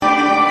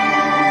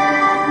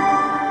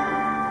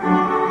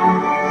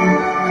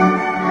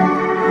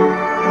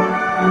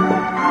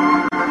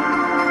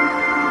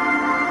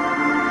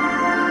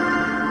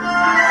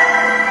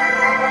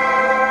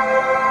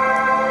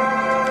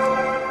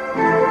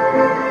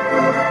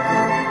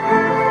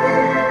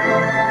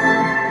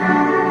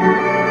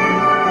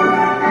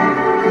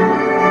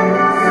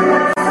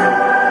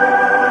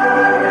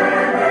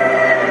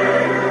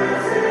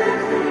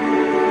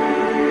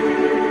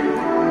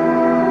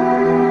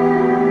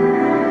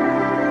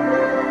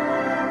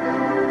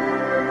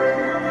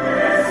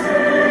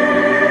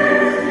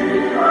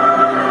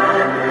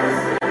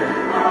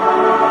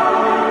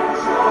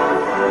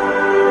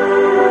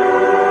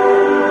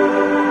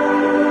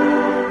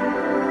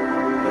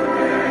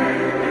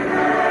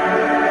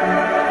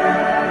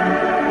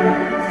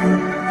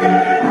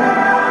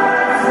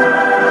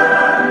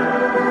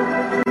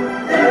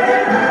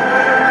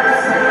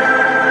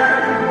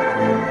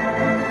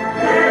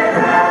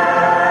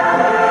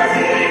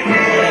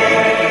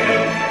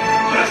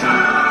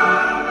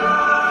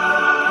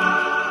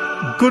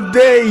Good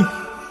day,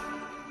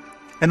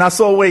 and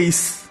as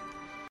always,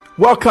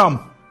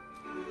 welcome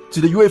to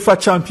the UEFA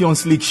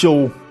Champions League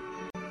show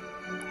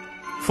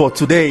for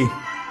today.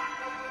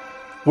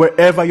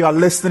 Wherever you are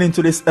listening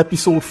to this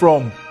episode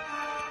from,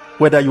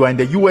 whether you are in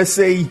the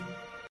USA,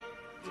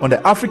 on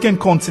the African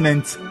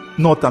continent,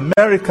 North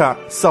America,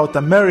 South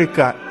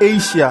America,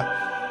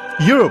 Asia,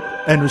 Europe,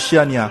 and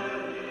Oceania,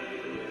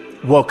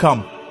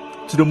 welcome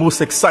to the most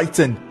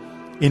exciting,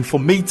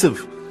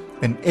 informative,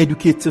 and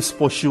educative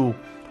sports show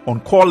on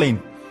Calling,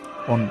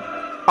 on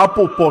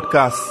Apple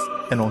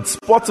Podcasts, and on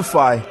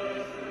Spotify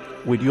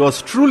with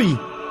yours truly,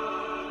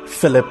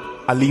 Philip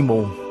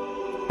Alimo.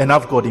 And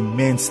I've got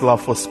immense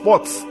love for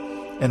sports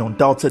and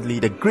undoubtedly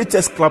the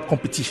greatest club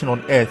competition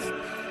on earth,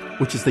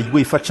 which is the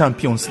UEFA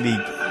Champions League.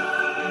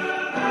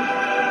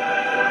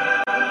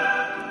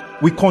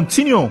 We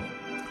continue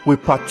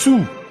with part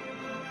 2.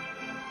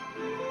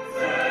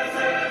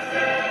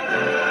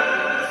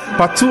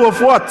 Part 2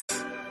 of what?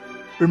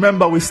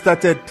 Remember, we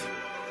started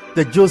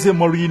the José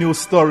Mourinho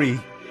story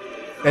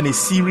and a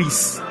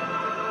series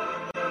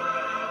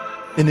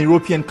in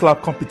European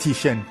club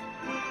competition.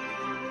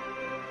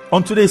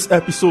 On today's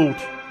episode,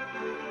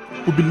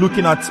 we'll be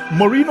looking at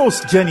Mourinho's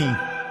journey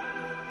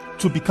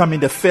to becoming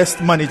the first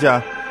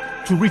manager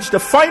to reach the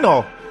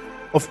final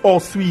of all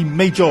 3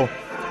 major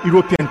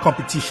European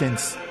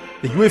competitions: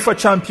 the UEFA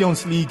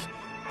Champions League,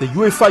 the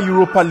UEFA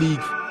Europa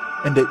League,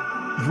 and the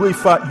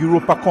UEFA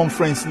Europa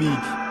Conference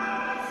League.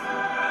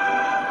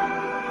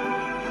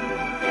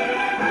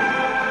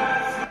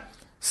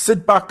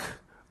 Sit back,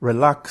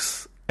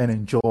 relax, and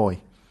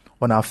enjoy.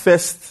 On our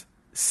first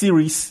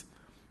series,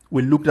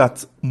 we looked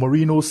at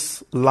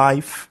Mourinho's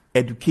life,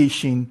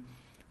 education,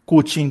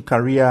 coaching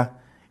career,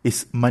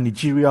 his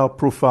managerial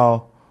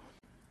profile,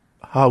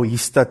 how he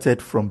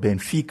started from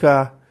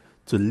Benfica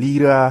to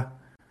Lira,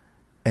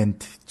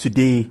 and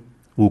today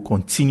we'll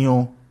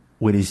continue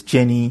with his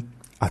journey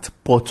at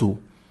Porto,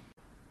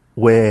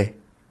 where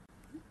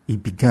he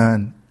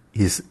began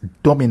his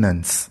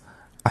dominance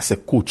as a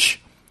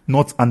coach,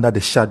 not under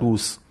the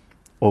shadows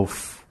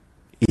of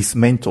his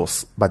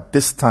mentors, but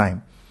this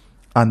time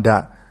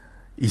under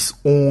his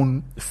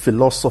own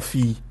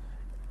philosophy,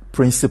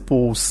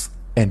 principles,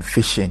 and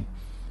vision.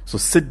 So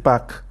sit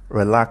back,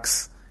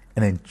 relax,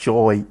 and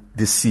enjoy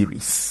this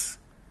series.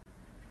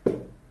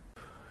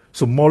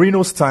 So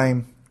Mourinho's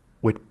time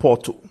with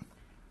Porto.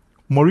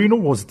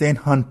 Mourinho was then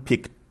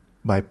handpicked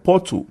by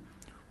Porto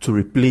to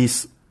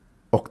replace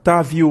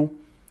Octavio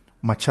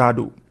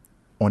Machado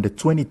on the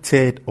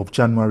 23rd of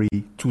January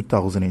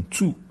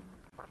 2002.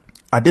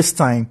 At this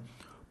time,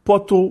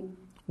 Porto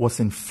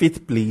was in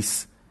 5th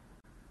place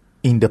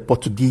in the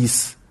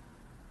Portuguese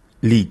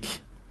league,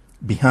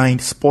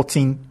 behind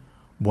Sporting,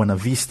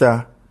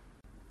 Boavista,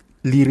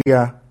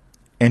 Liria,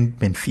 and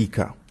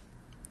Benfica.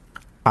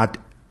 Had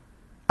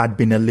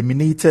been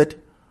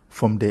eliminated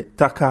from the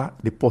Taça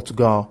de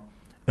Portugal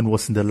and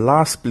was in the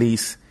last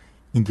place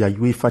in their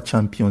UEFA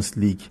Champions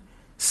League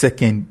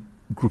second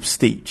group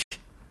stage.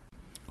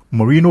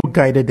 Mourinho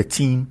guided the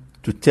team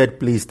to 3rd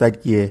place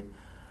that year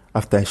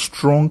after a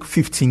strong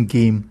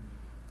 15-game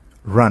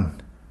run,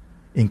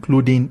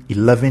 including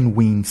 11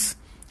 wins,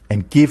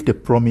 and gave the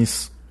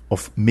promise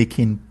of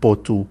making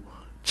Porto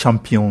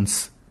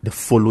champions the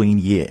following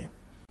year.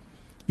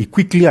 He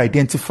quickly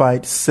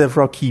identified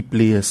several key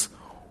players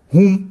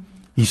whom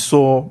he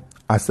saw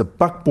as the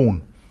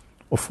backbone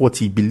of what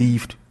he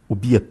believed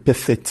would be a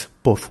perfect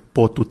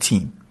Porto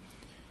team.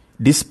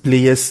 These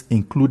players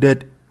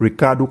included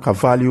Ricardo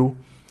Carvalho,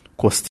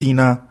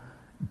 Costina,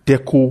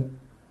 Deco,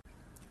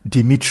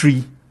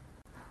 Dimitri,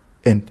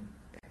 and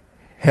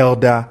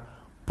Helder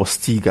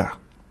Postiga.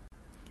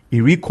 He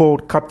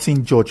recalled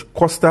Captain George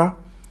Costa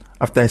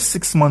after a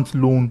 6-month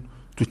loan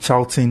to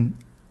Charlton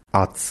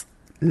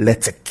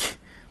Athletic.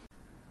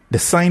 The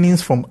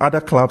signings from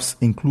other clubs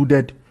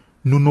included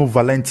Nuno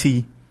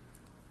Valente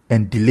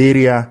and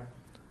Dileria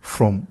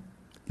from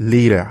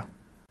Lira,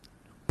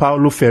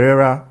 Paulo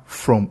Ferreira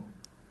from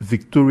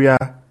Victoria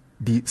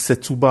de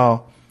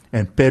Setúbal,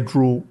 and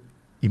Pedro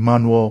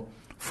Emmanuel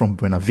from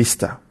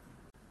Boavista.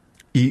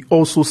 He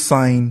also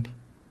signed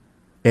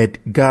Ed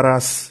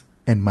Garas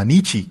and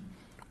Manichi,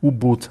 who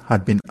both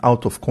had been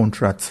out of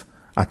contract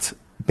at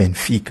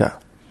Benfica.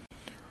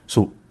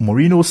 So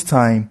Mourinho's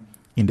time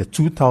in the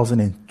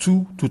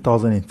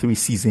 2002-2003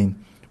 season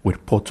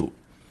with Porto.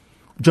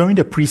 During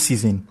the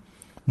preseason,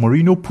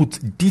 Mourinho put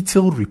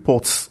detailed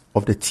reports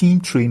of the team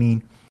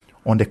training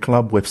on the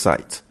club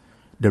website.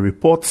 The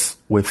reports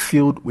were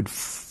filled with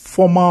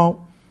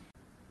formal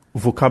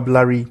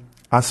vocabulary,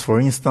 as for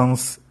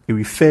instance, he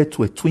referred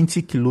to a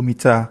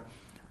 20-kilometer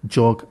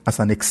jog as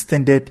an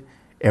extended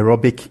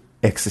aerobic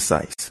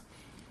exercise.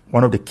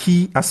 One of the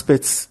key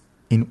aspects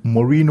in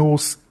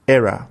Mourinho's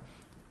era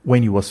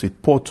when he was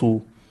with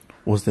Porto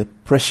was the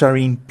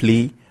pressuring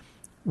play,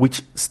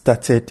 which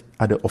started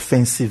at the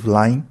offensive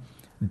line,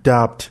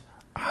 dubbed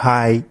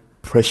high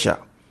pressure.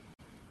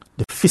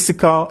 The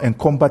physical and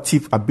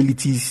combative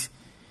abilities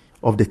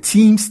of the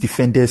team's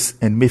defenders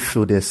and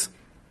midfielders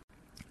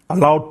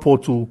allowed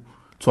Porto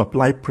to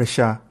apply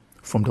pressure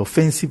from the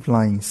offensive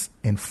lines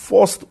and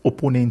forced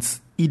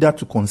opponents either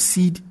to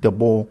concede the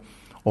ball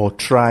or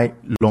try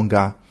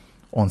longer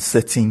on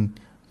certain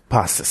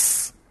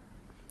passes.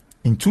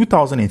 In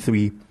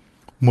 2003,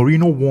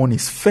 Mourinho won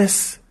his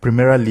first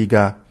Premier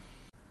Liga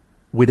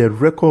with a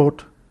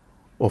record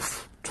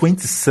of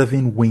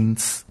 27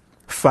 wins,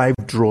 5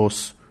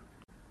 draws,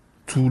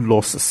 2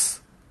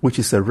 losses, which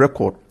is a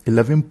record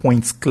 11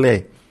 points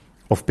clear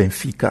of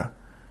Benfica,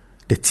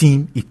 the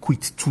team he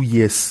quit 2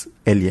 years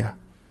earlier.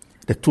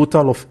 The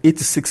total of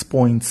 86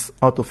 points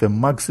out of a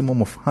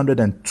maximum of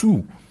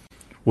 102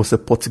 was a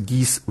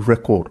Portuguese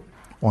record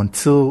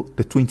until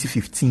the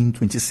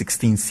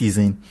 2015-2016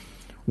 season,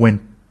 when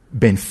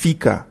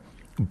Benfica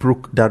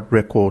broke that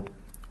record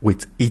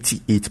with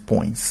 88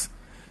 points.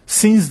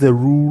 Since the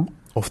rule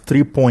of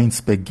 3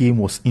 points per game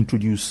was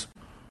introduced,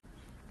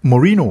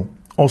 Mourinho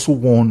also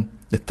won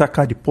the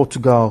Taça de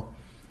Portugal,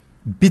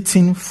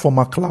 beating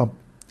former club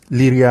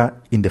Leiria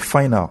in the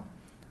final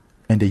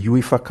and the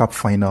UEFA Cup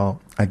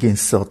final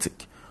against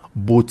Celtic,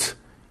 both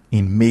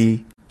in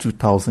May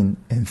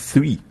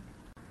 2003.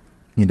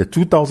 In the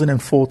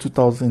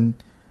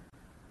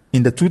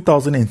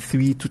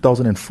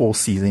 2003-2004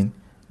 season,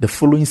 the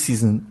following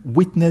season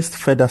witnessed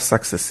further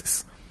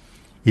successes.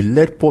 He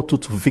led Porto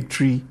to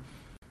victory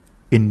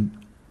in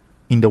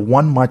the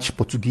one-match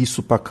Portuguese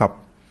Super Cup,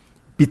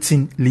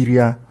 beating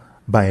Leiria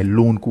by a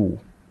lone goal.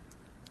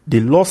 They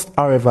lost,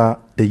 however,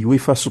 the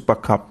UEFA Super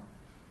Cup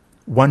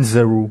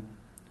 1-0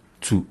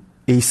 to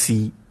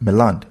AC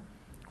Milan,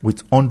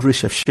 with Andrei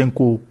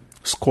Shevchenko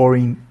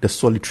scoring the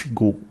solitary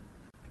goal.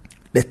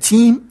 The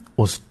team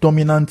was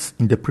dominant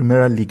in the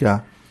Premier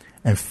Liga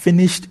and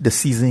finished the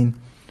season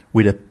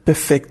with a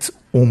perfect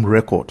home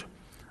record,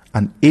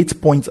 an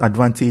 8-point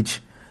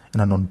advantage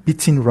and an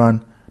unbeaten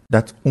run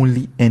that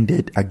only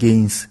ended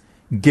against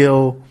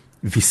Gil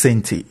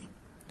Vicente.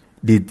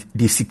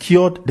 They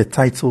secured the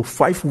title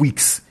 5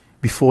 weeks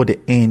before the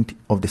end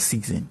of the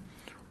season.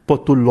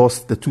 Porto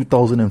lost the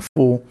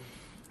 2004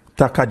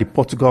 Taça de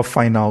Portugal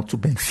final to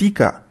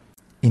Benfica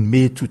in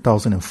May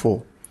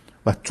 2004.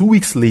 But 2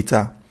 weeks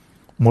later,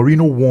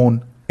 Mourinho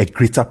won a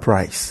greater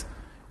prize,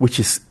 which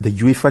is the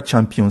UEFA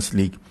Champions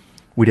League,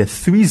 with a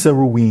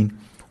 3-0 win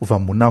over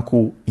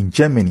Monaco in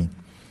Germany.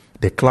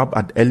 The club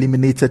had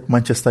eliminated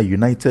Manchester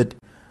United,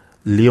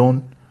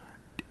 Lyon,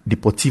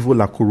 Deportivo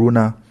La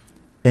Corona,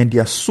 and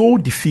their sole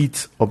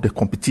defeat of the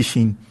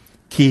competition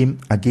came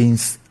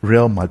against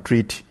Real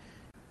Madrid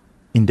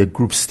in the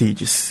group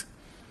stages.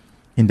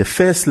 In the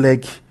first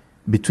leg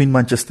between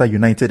Manchester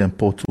United and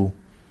Porto,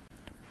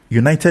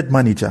 United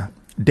manager,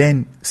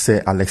 then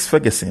Sir Alex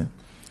Ferguson,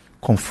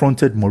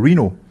 confronted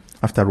Mourinho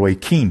after Roy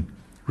Keane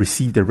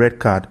received a red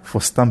card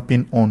for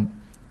stamping on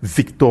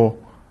Victor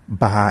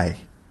Bahai.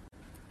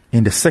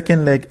 In the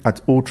second leg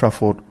at Old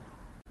Trafford,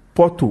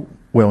 Porto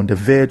were on the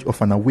verge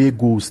of an away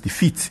goals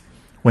defeat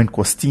when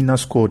Costina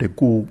scored a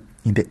goal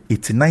in the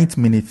 89th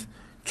minute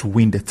to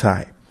win the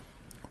tie.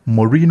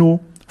 Mourinho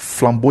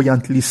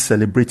flamboyantly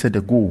celebrated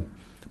the goal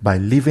by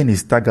leaving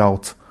his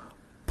dugout,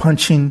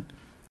 punching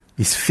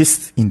his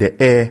fist in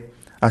the air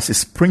as he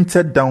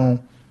sprinted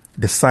down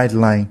the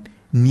sideline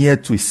near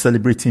to his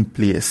celebrating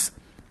players.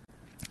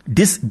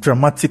 This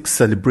dramatic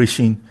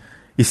celebration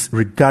is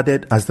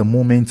regarded as the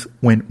moment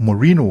when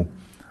Mourinho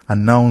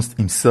announced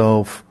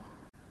himself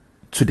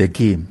to the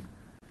game.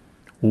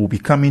 We'll be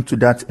coming to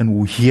that and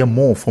we'll hear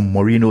more from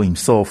Mourinho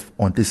himself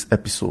on this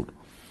episode.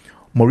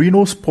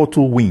 Mourinho's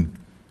Porto win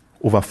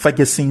over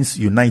Ferguson's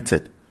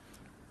United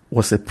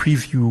was a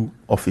preview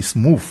of his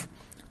move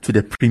to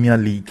the Premier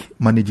League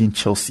managing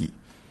Chelsea,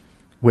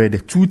 where the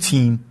two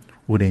teams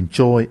would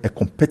enjoy a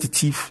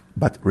competitive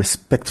but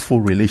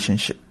respectful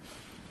relationship.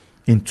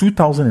 In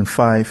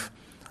 2005,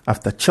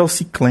 after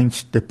Chelsea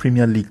clinched the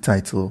Premier League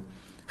title,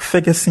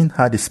 Ferguson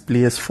had his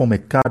players form a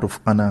guard of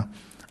honor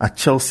at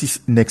Chelsea's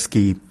next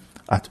game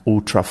at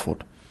Old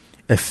Trafford,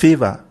 a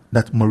favour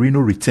that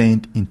Mourinho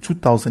retained in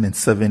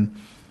 2007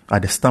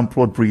 at the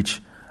Stamford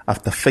Bridge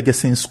after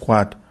Ferguson's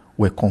squad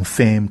were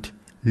confirmed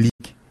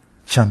league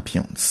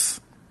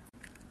champions.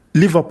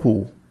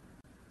 Liverpool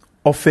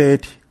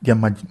offered their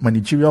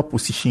managerial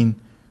position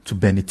to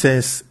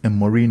Benitez,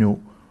 and Mourinho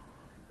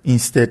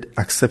instead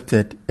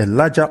accepted a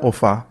larger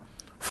offer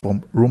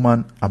from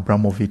Roman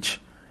Abramovich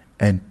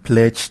and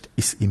pledged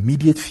his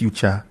immediate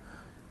future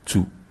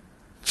to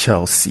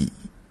Chelsea.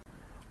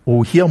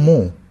 We'll hear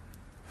more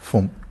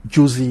from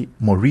José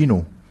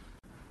Mourinho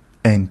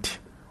and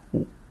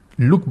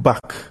look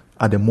back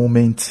at the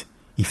moment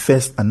he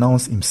first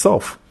announced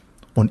himself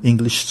on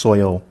English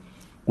soil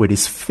with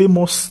his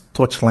famous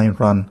touchline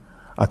run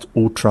at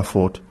Old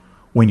Trafford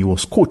when he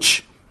was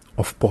coach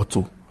of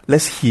Porto.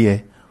 Let's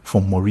hear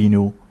from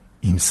Mourinho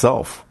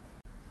himself.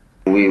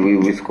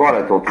 We score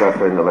at Old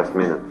Trafford in the last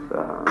minute.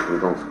 We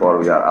don't score,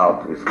 we are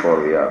out. We score,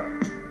 we are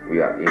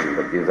in.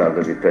 But these are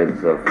the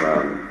details of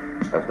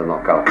the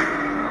knockout.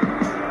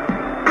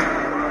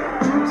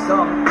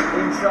 Some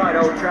inside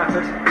Old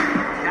Trafford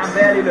can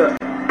barely look. It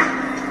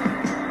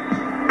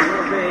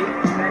will be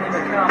Kenny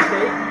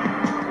McCarthy.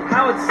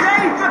 Howard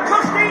saved, but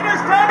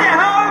Costina's turned it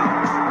home.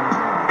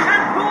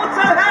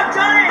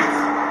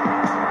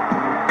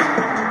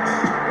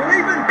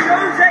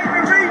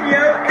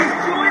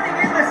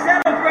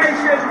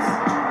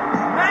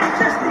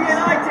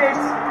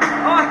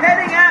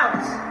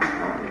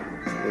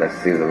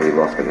 season we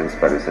lost against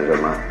Paris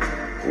Saint-Germain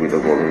with a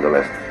goal in the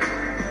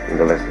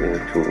last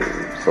minute too.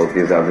 So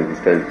these are the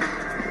details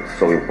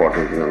so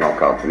important in a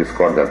knockout. We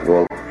scored that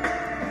goal,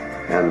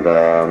 and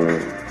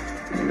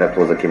that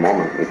was a key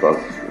moment because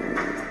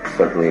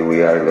certainly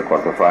we are in the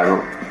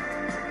quarterfinal,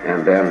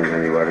 and then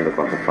when you are in the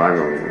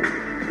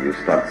quarterfinal, you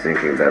start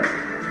thinking that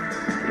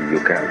you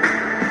can.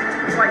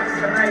 Quite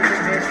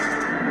amazing this.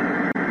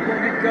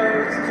 Long it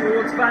goes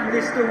towards Van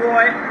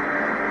Nistelrooy.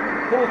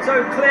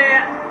 Porto clear,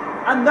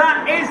 and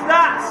that is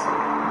that.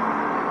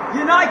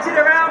 United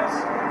are out,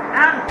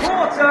 and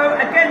Porto,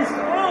 against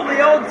all the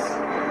odds,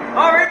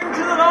 are into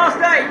the last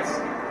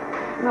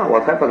 8. No,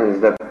 what happened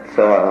is that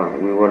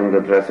we were in the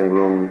dressing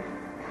room,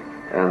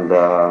 and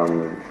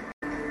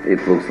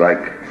it looks like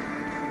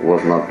it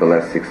was not the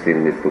last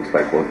 16, it looks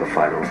like it was the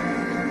final.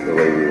 The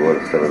way we were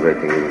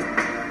celebrating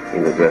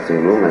in the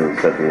dressing room, and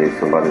certainly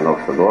somebody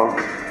knocks the door,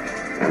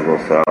 and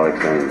was Sir Alex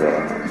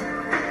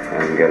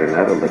and Gary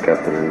Neville, the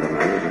captain and the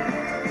manager,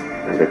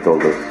 and they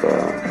told us,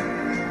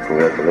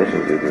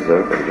 congratulations, you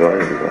deserve, enjoy,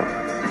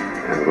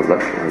 and good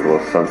luck. And it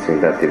was something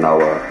that in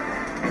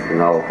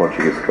our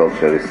Portuguese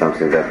culture is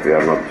something that we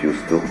are not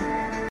used to,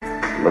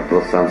 but it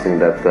was something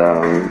that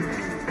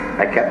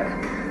I kept.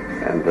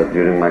 And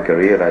during my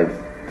career,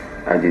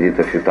 I did it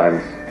a few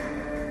times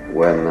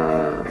when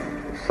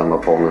some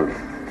opponent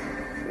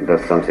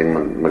does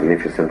something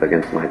magnificent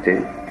against my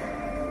team.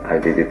 I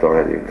did it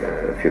already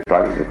a few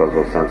times because it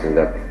was something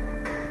that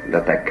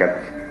I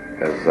kept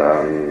as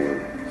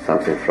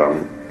something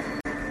from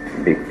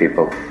big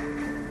people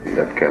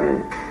that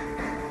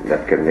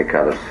can make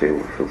others feel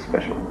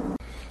special.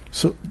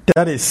 So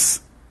that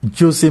is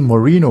Jose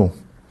Mourinho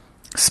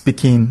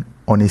speaking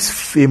on his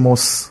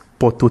famous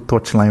Porto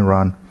touchline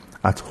run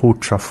at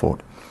Old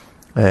Trafford.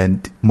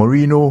 And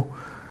Mourinho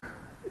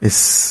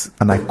is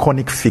an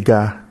iconic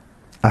figure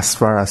as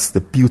far as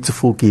the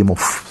beautiful game of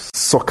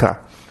soccer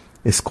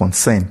is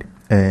concerned.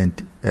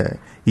 And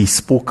he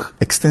spoke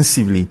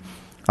extensively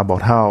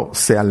about how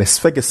Sir Alex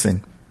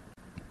Ferguson,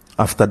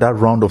 after that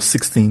round of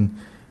 16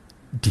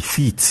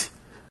 defeat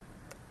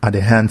at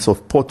the hands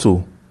of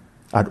Porto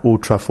at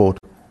Old Trafford,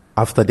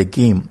 after the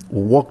game,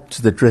 walked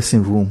to the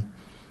dressing room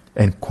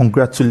and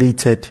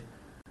congratulated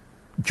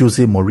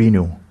Jose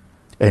Mourinho.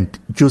 And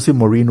Jose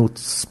Mourinho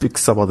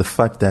speaks about the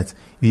fact that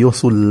he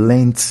also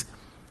learned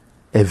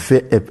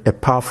a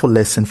powerful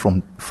lesson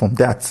from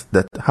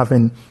that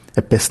having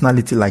a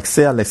personality like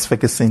Sir Alex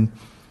Ferguson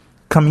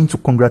coming to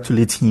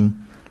congratulate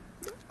him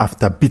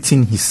after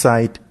beating his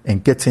side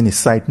and getting his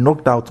side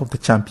knocked out of the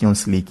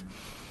Champions League.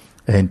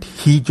 And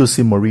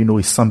Jose Mourinho,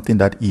 is something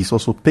that he's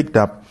also picked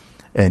up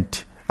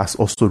and has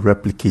also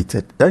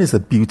replicated. That is the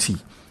beauty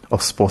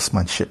of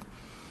sportsmanship.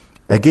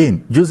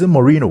 Again, Jose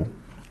Mourinho,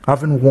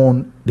 having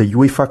won the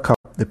UEFA Cup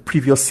the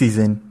previous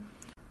season,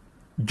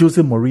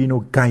 Jose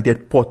Mourinho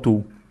guided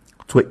Porto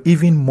to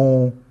even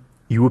more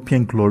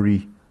European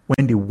glory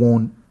when they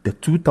won the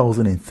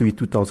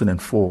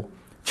 2003-2004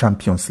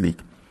 Champions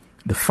League.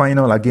 The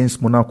final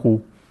against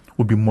Monaco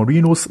would be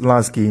Mourinho's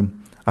last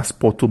game as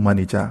Porto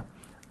manager,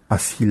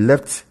 as he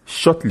left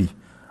shortly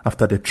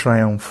after the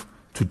triumph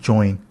to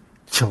join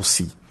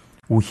Chelsea.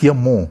 We'll hear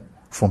more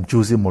from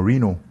Jose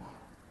Mourinho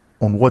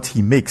on what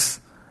he makes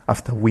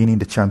after winning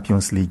the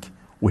Champions League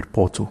with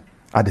Porto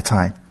at the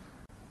time.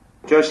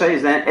 Jose,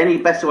 is there any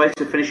better way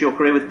to finish your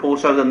career with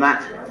Porto than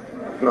that?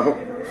 No.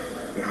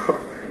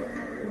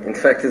 In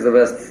fact, it's the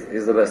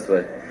best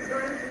way.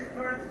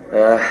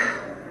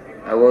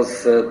 I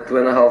was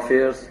 2.5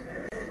 years,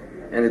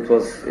 and it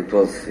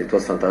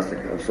was fantastic,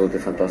 absolutely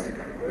fantastic.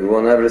 We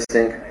won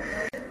everything.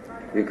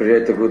 We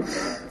created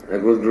a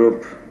good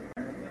group.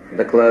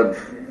 The club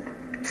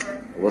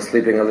was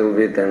sleeping a little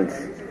bit and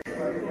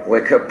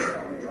wake up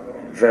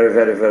very,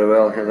 very, very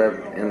well,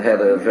 and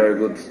had a very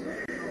good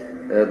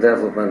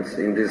development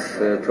in these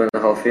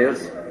 2.5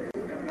 years.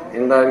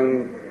 And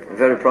I'm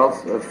very proud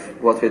of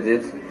what we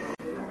did.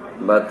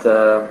 But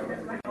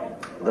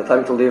the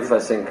time to leave, I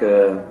think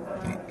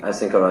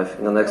arrived.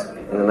 In the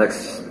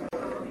next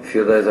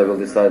few days, I will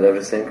decide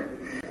everything.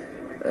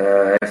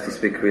 I have to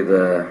speak with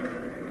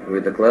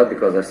the club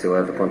because I still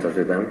have the contract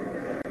with them.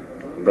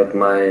 But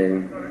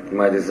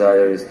my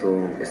desire is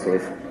to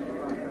leave.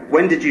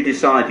 When did you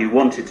decide you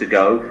wanted to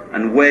go,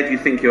 and where do you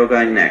think you're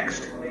going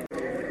next?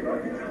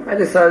 I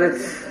decided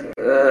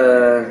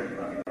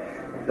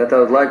that I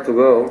would like to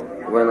go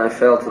when I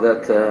felt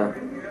that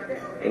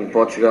in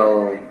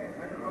Portugal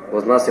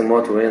was nothing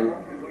more to win.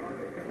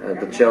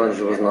 The challenge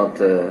was not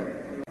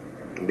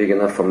big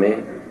enough for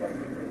me,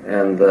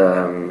 and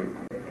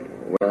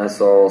when I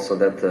saw also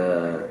that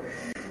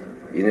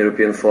in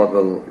European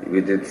football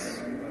we're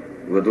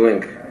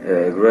doing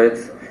great,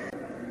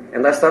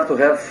 and I started to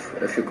have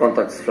a few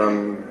contacts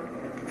from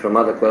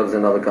other clubs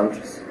in other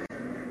countries.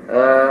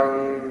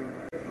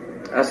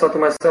 I thought to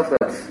myself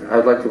that I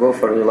would like to go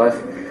for a new life.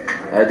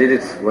 I did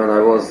it when I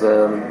was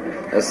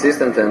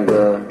assistant, and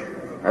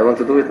I want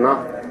to do it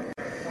now.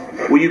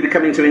 Will you be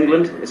coming to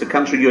England? It's a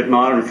country you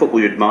admire and football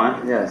you admire.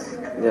 Yes,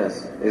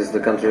 it's the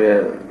country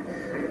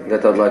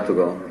that I'd like to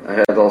go. I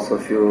had also a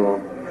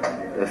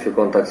a few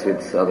contacts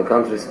with other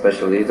countries,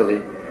 especially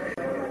Italy.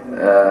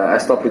 I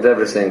stopped with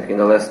everything in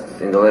the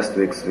last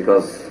weeks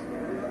because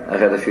I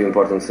had a few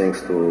important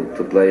things to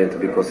play and to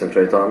be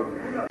concentrated on.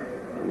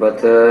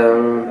 But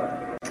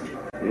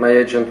my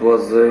agent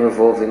was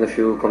involved in a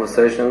few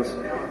conversations.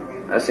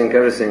 I think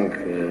everything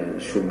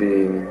should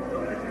be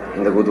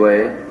in a good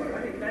way.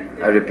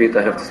 I repeat,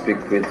 I have to speak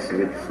with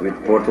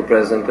Porto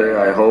presently.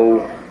 I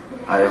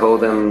owe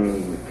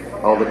them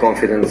all the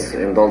confidence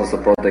and all the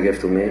support they gave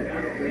to me,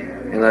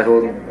 and I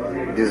hold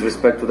this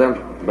respect to them.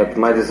 But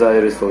my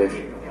desire is to leave.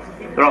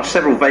 There are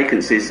several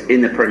vacancies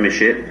in the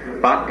Premiership,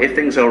 but if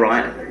things are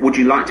right, would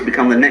you like to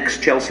become the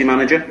next Chelsea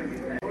manager?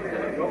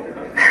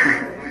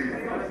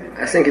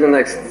 I think in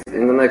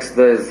the next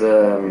days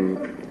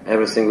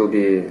everything will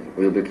be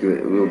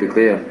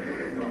clear.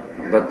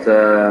 But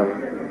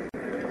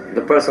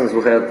the persons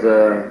who had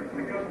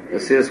a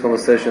serious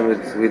conversation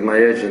with my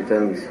agent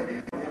and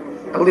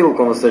a little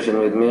conversation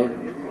with me,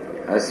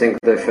 I think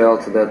they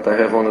felt that I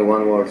have only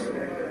one word,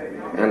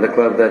 and the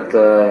club that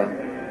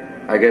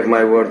I gave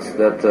my words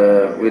that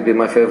would be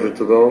my favorite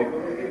to go,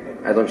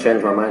 I don't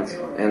change my mind.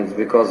 And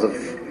because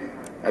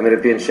I'm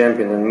European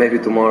champion and maybe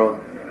tomorrow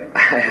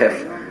I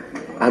have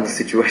other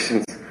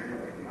situations,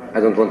 I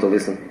don't want to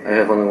listen. I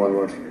have only one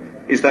word.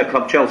 Is that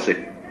club Chelsea?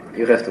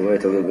 You have to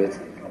wait a little bit.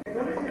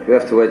 You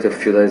have to wait a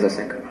few days, I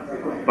think.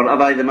 But are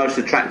they the most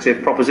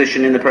attractive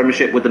proposition in the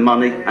Premiership with the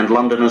money and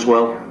London as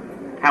well?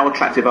 How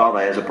attractive are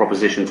they as a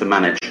proposition to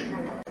manage?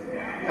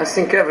 I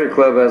think every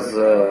club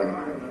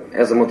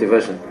has a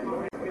motivation.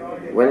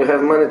 When you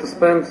have money to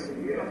spend,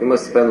 you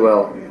must spend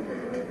well.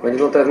 When you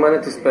don't have money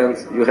to spend,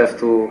 you have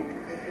to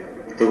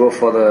go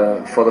for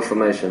the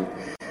formation.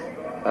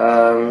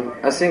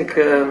 I think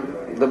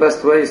the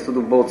best way is to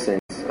do both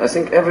things. I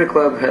think every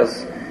club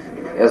has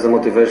a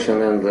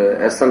motivation and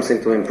has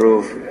something to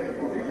improve.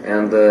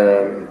 And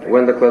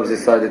when the clubs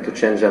decided to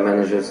change their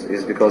managers,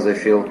 is because they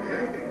feel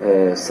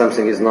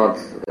something is not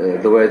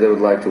the way they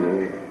would like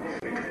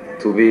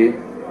to be.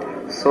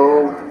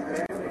 So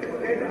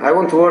I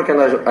want to work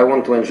and I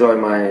want to enjoy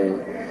my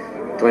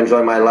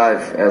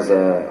life as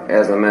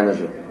a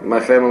manager. My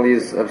family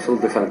is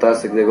absolutely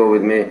fantastic. They go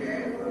with me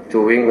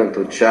to England,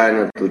 to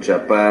China, to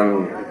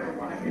Japan.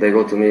 They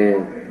go to me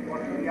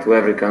to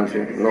every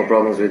country. No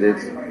problems with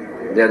it.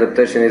 The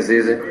adaptation is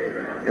easy.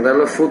 And I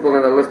love football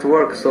and I love to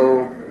work.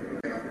 So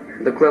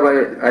the club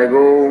I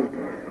go,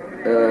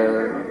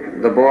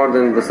 the board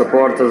and the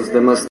supporters,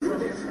 they must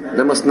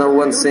know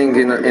one thing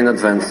in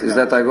advance, is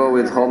that I go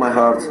with all my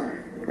heart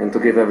and to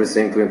give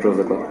everything to improve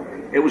the club.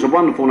 It was a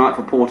wonderful night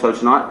for Porto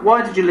tonight.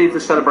 Why did you leave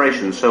the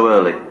celebrations so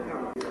early?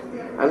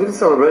 I did the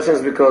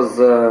celebrations because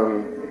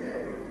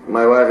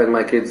my wife and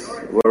my kids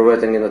were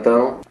waiting in the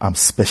tunnel. I'm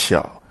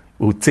special.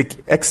 We'll take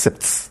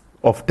excerpts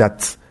of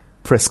that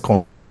press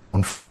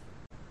conference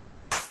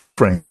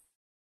when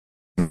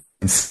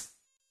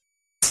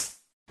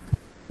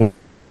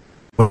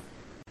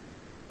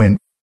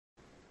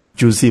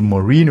José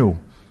Mourinho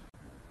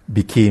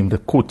became the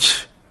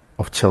coach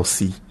of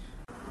Chelsea.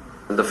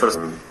 The first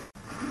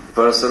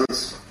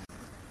persons,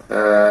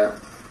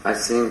 I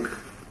think,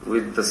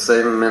 with the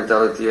same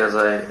mentality as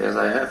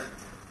I have.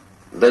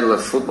 They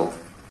love football,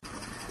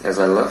 as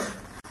I love.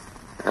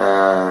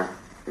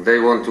 They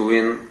want to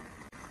win,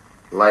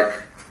 like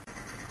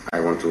I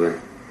want to win.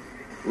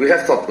 We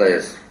have top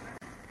players,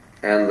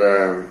 and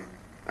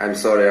I'm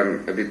sorry,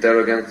 I'm a bit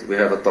arrogant. We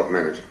have a top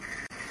manager.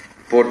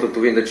 Porto to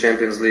win the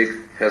Champions League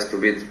has to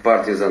beat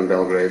Partizan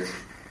Belgrade,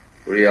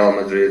 Real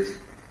Madrid,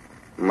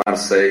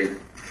 Marseille,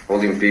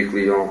 Olympique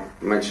Lyon,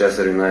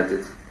 Manchester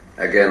United.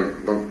 Again,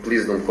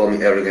 please don't call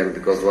me arrogant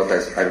because what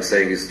I'm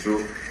saying is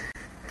true.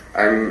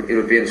 I'm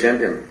European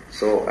champion,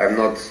 so I'm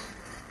not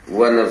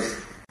one of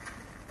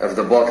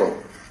the bottle.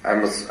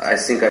 I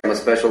think I'm a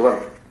special one.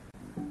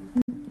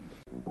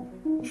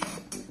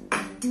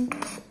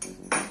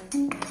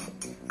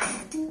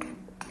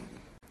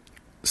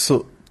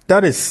 So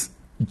that is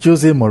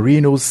José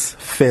Mourinho's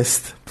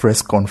first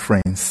press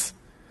conference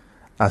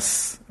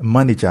as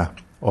manager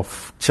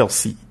of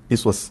Chelsea.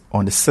 This was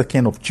on the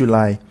 2nd of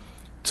July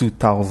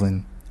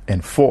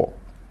 2004.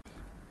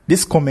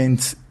 This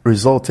comment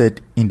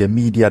resulted in the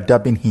media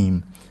dubbing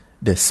him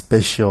the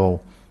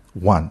special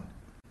one,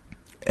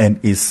 and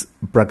his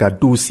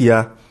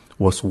braggadocio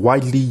was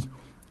widely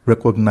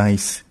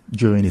recognized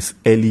during his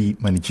early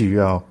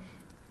managerial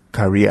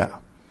career.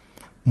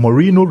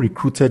 Mourinho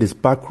recruited his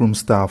backroom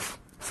staff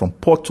from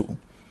Porto,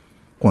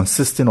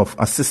 consisting of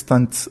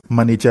assistant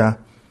manager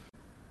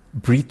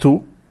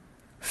Brito,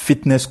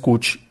 fitness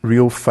coach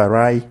Rio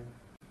Farai,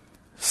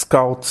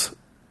 scout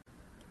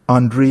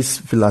Andres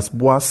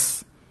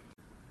Villas-Boas,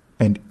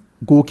 and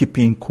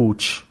goalkeeping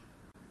coach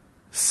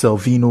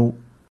Selvino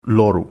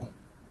Loro.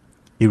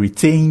 He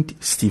retained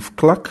Steve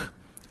Clarke,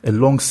 a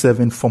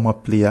long-serving former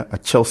player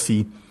at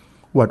Chelsea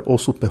who had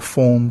also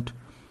performed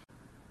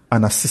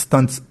an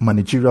assistant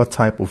managerial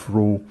type of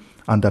role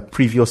under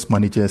previous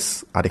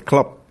managers at the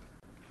club.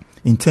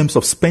 In terms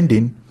of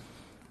spending,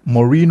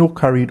 Mourinho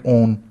carried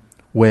on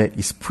where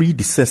his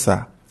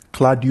predecessor,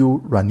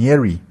 Claudio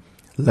Ranieri,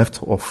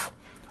 left off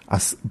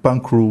as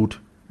bankrolled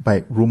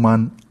by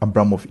Roman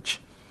Abramovich.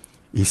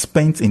 He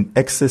spent in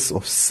excess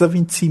of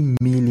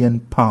 £70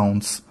 million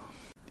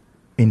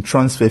in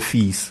transfer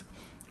fees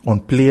on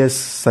players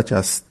such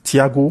as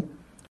Thiago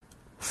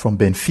from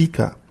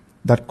Benfica,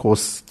 that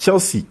cost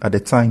Chelsea at the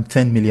time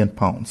 £10 million.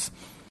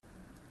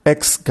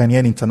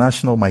 Ex-Ghanaian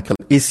international Michael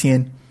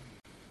Essien,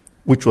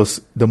 which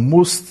was the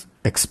most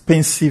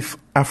expensive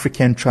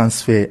African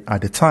transfer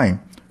at the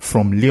time,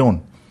 from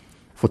Lyon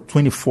for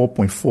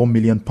 £24.4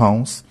 million.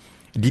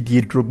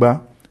 Didier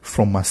Drogba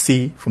from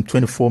Marseille for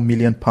 £24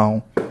 million.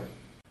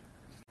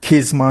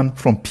 Keizman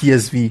from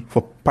PSV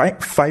for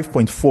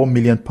 £5.4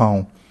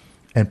 million.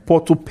 And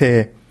Porto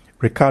pair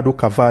Ricardo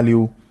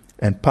Carvalho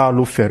and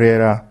Paulo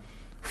Ferreira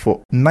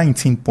for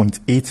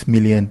 £19.8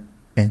 million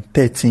and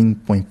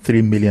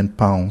 £13.3 million,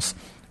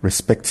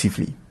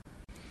 respectively.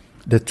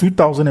 The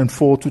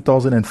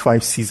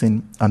 2004-2005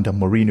 season under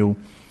Mourinho,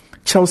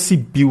 Chelsea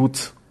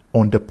built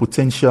on the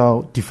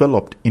potential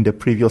developed in the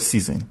previous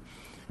season.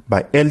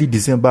 By early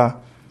December,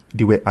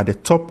 they were at the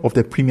top of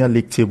the Premier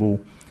League table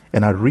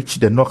and had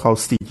reached the knockout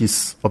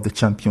stages of the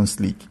Champions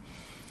League.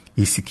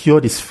 He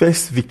secured his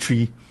first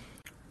victory,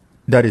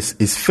 that is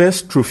his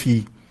first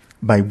trophy,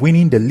 by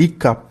winning the League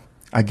Cup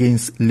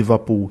against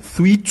Liverpool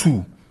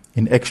 3-2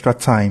 in extra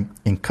time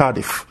in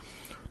Cardiff.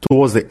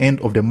 Towards the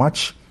end of the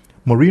match,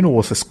 Mourinho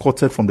was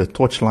escorted from the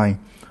touchline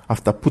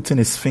after putting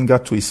his finger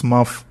to his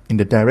mouth in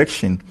the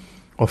direction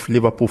of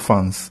Liverpool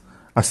fans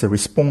as a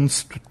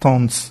response to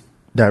taunts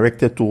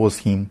directed towards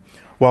him,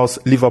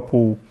 whilst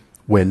Liverpool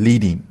were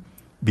leading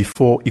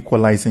before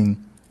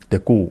equalizing the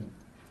goal.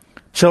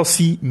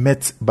 Chelsea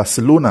met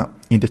Barcelona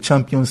in the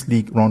Champions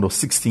League round of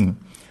 16,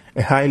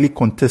 a highly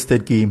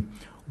contested game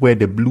where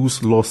the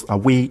Blues lost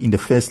away in the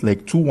first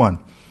leg 2-1,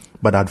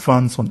 but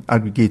advanced on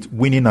aggregate,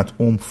 winning at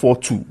home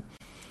 4-2.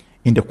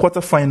 In the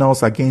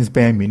quarterfinals against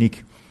Bayern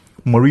Munich,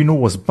 Mourinho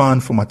was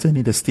banned from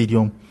attending the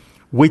stadium,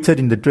 waited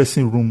in the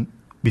dressing room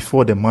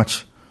before the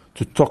match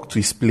to talk to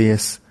his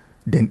players,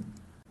 then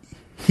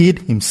hid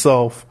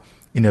himself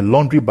in a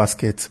laundry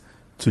basket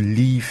to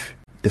leave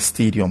the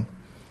stadium.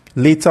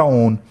 Later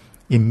on,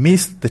 he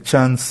missed the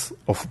chance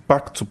of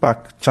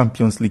back-to-back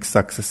Champions League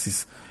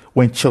successes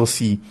when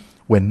Chelsea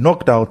were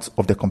knocked out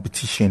of the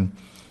competition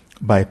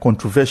by a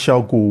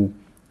controversial goal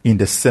in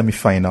the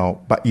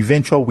semi-final by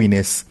eventual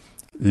winners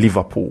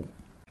Liverpool.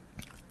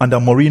 Under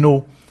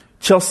Mourinho,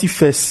 Chelsea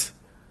first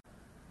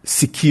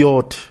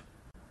secured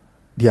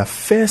their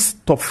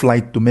first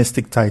top-flight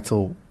domestic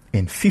title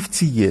in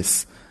 50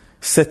 years,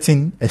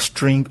 setting a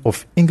string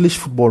of English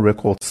football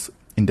records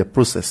in the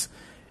process,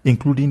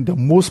 including the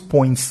most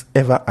points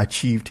ever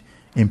achieved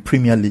in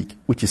Premier League,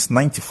 which is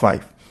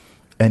 95,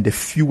 and the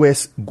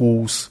fewest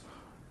goals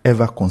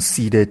ever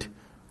conceded,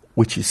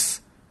 which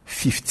is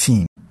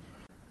 15.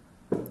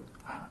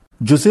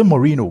 José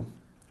Mourinho,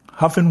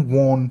 having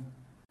won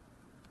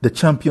the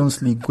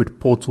Champions League with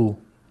Porto,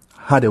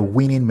 had a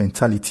winning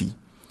mentality,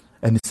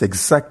 and it's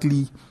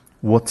exactly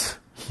what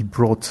he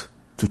brought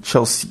to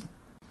Chelsea.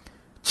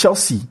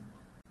 Chelsea,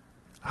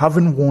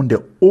 having won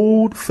the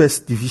old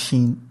First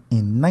Division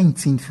in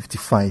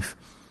 1955,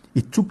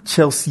 it took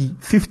Chelsea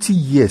 50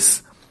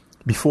 years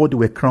before they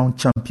were crowned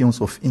champions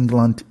of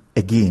England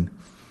again.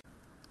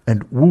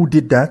 And who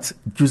did that?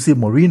 José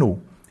Mourinho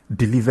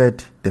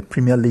delivered the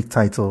Premier League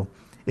title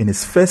in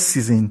his first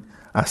season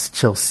as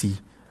Chelsea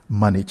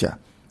manager.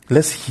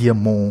 Let's hear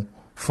more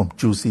from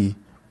José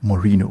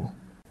Mourinho.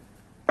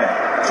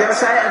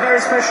 José, a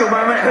very special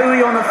moment. Who are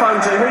you on the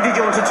phone to? Who did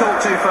you want to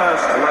talk to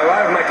first? My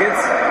wife, my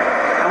kids.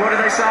 And what did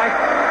they say?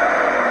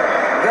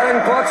 They're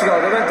in Portugal.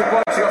 They went to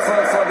Portugal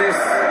for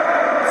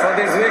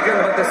this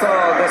weekend, but they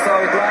saw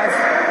it live,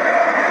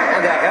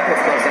 and they're happy.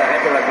 Of course, they're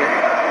happy like me.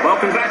 Well,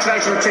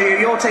 congratulations to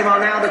you. Your team are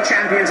now the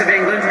champions of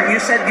England. You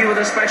said you were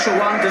the special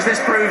one. Does this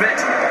prove it?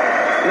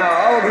 No,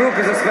 our group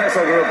is a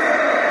special group.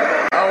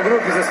 Our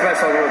group is a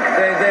special group.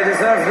 They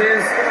deserve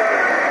this.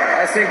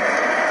 I think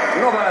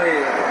nobody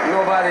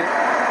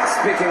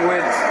speaking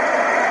with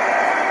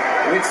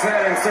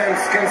fair and sense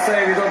can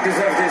say we don't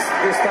deserve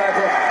this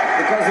title,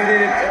 because we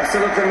did it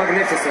absolutely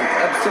magnificent.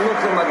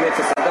 Absolutely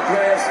magnificent. The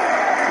players,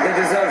 they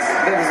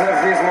deserve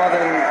this more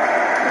than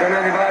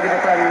anybody,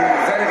 but I'm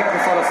very happy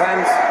for the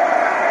fans,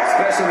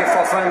 especially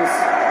for fans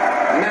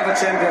never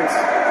champions,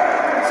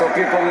 so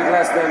people with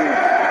less than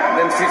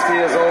 50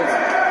 years old.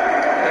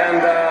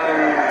 And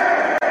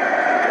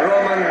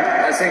Roman,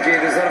 I think he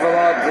deserves a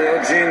lot,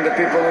 Eugene, the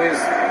people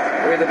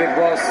with the big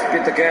boss,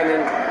 Peter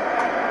Cannon,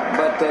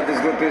 but this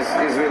group is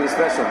really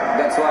special.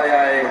 That's why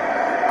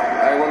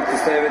I want to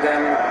stay with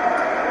them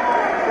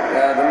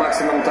the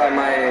maximum time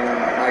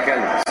I can.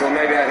 So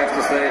maybe I have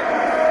to stay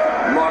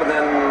more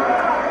than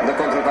the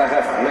contract I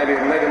have,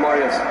 maybe more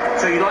years.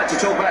 So you'd like to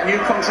talk about a new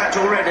contract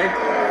already?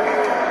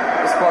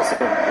 It's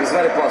possible. It's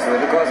very possible,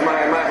 because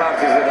my heart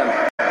is with them.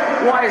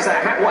 Why is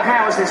that?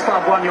 How has this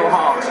club won your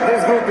heart?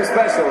 This group is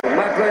special.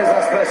 My players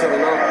are special,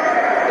 you know.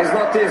 It's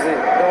not easy.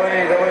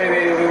 The way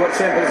we were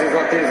champions is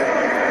not easy.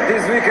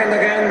 This weekend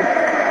again,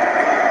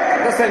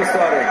 the same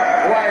story.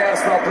 Why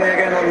Arsenal play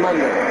again on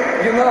Monday?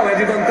 You know and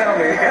you don't tell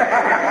me.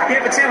 Yeah,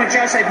 but tell me,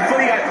 Jose,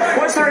 before you go,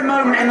 was there a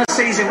moment in the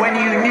season when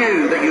you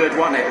knew that you had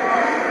won it?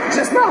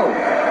 Just now.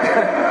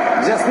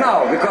 Just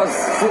now, because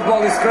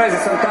football is crazy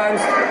sometimes,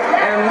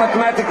 and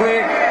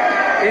mathematically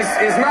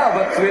is now,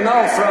 but we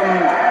know from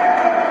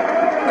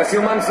a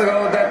few months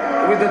ago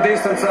that with the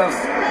distance of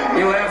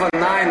 11,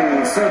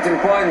 9, 13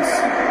 points,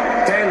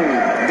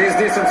 10, this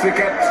distance we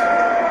kept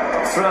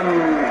from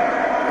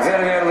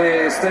very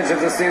early stage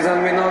of the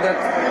season, we know that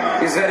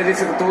it's very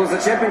difficult to lose the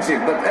championship,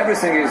 but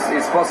everything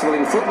is possible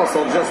in football.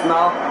 So just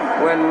now,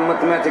 when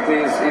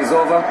mathematically is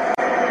over,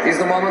 is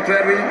the moment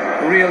where we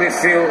really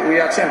feel we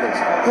are champions.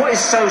 What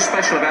is so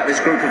special about this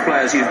group of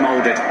players you've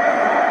moulded?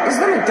 It's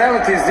the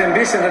mentality, it's the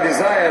ambition, the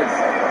desire.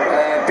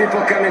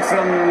 People coming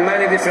from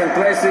many different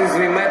places.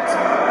 We met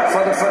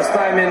for the first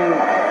time in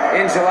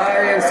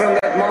July, and from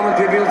that moment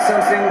we built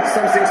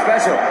something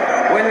special.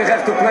 When we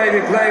have to play, we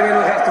play. When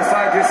we have to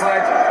fight, we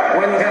fight.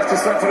 When we have to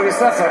suffer, we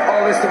suffer.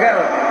 Always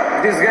together.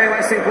 This game,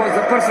 I think, was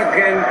the perfect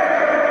game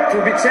to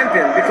be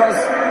champion, because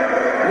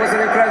it was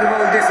an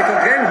incredible, difficult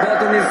game.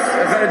 Bolton is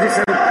a very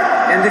different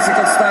and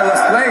difficult style of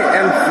play,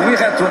 and we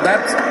had to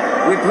adapt.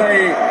 We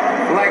play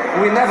like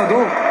we never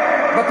do,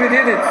 but we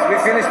did it. We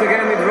finished the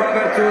game with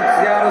Robert, Tut,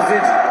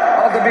 Jarozic,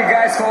 all the big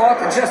guys fought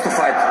just to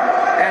fight,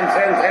 and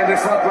we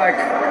fought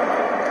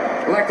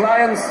like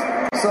lions.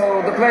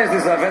 So the players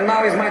deserve, and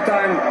now is my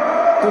time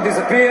to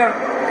disappear,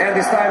 and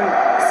it's time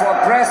for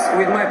press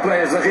with my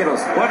players, the heroes.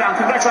 Well done,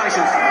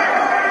 congratulations.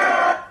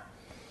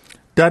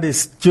 That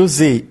is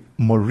Jose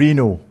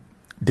Mourinho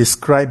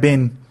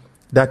describing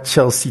that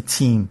Chelsea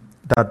team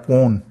that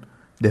won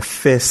the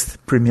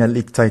first Premier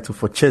League title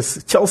for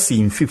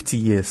Chelsea in 50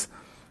 years,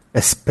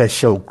 a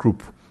special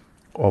group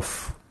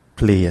of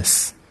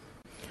players.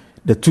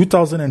 The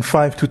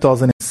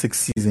 2005-2006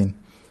 season,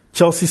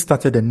 Chelsea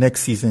started the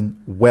next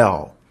season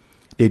well.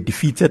 They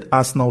defeated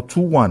Arsenal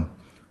 2-1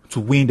 to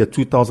win the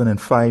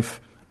 2005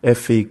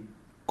 FA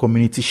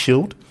Community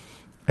Shield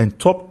and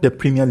topped the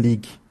Premier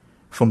League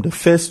from the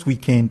first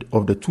weekend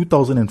of the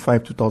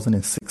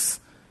 2005-2006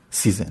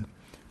 season.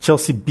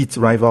 Chelsea beat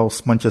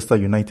rivals Manchester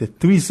United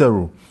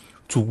 3-0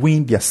 to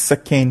win their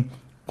second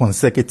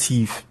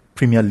consecutive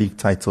Premier League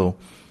title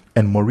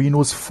and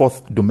Mourinho's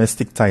fourth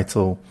domestic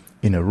title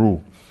in a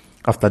row.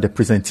 After the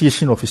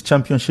presentation of his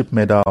championship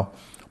medal,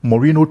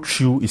 Mourinho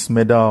threw his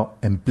medal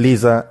and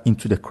blazer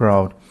into the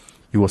crowd.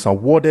 He was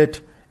awarded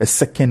a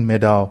second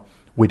medal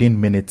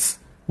within minutes,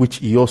 which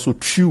he also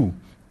threw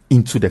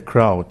into the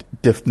crowd.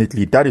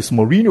 Definitely, that is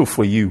Mourinho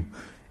for you.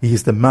 He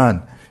is the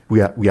man we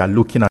are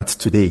looking at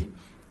today.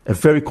 A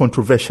very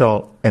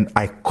controversial and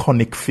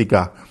iconic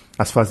figure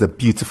as far as the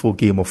beautiful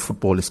game of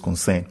football is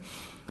concerned.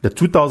 The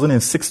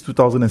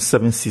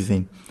 2006-2007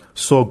 season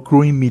saw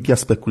growing media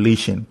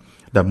speculation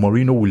that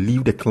Mourinho will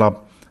leave the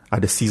club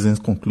at the season's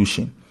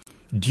conclusion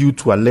due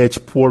to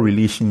alleged poor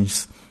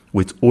relations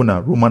with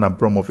owner Roman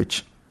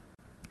Abramovich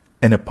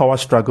and a power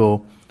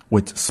struggle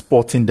with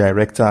sporting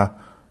director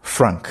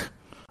Frank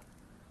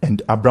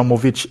and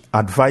Abramovich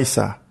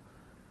advisor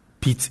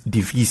Pete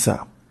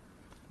Divisa.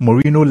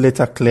 Mourinho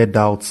later cleared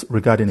doubts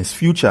regarding his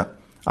future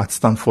at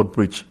Stamford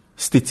Bridge,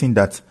 stating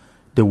that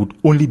there would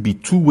only be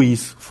two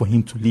ways for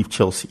him to leave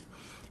Chelsea: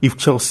 if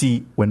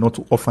Chelsea were not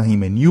to offer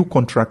him a new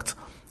contract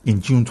in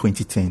June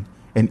 2010,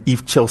 and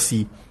if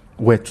Chelsea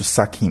were to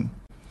sack him.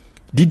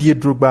 Didier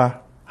Drogba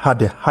had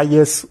the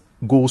highest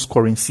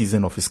goal-scoring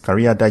season of his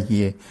career that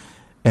year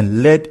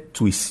and led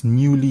to his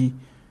newly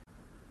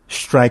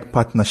strike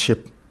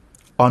partnership,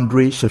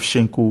 Andrei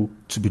Shevchenko,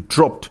 to be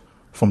dropped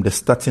from the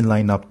starting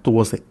lineup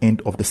towards the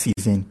end of the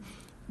season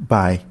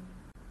by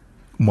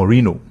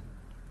Mourinho.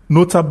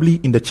 Notably,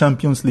 in the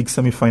Champions League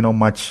semi-final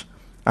match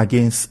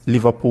against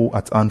Liverpool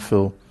at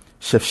Anfield,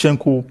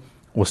 Shevchenko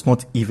was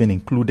not even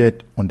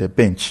included on the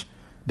bench.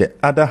 The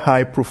other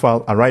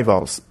high-profile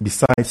arrivals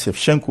besides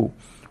Shevchenko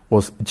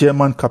was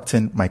German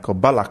captain Michael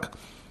Ballack,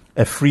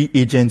 a free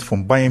agent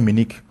from Bayern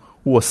Munich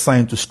who was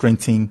signed to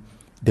strengthen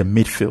the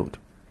midfield.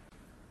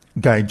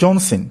 Guy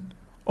Johnson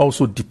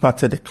also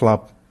departed the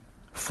club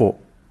for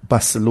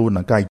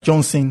Barcelona. Guy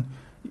Johnson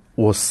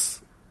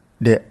was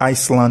the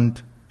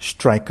Iceland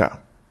striker.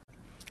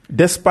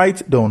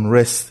 Despite the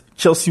unrest,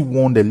 Chelsea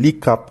won the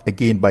League Cup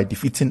again by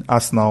defeating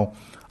Arsenal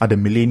at the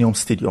Millennium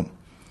Stadium.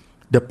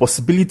 The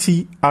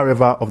possibility,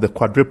 however, of the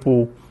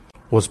quadruple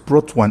was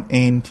brought to an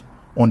end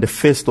on the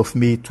 1st of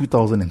May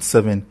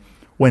 2007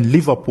 when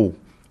Liverpool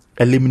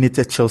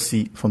eliminated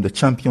Chelsea from the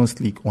Champions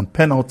League on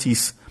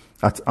penalties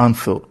at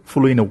Anfield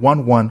following a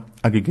 1-1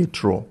 aggregate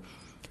draw.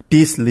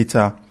 Days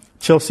later,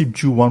 Chelsea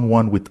drew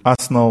 1-1 with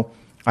Arsenal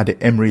at the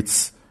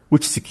Emirates,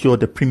 which secured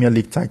the Premier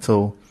League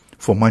title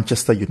for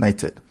Manchester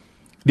United.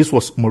 This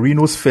was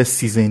Mourinho's first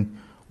season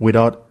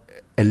without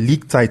a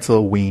league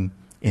title win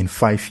in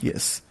 5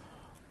 years.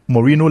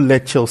 Mourinho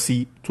led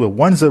Chelsea to a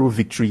 1-0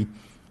 victory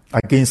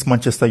against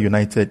Manchester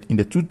United in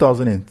the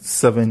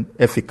 2007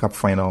 FA Cup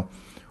final,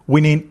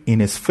 winning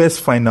in his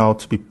first final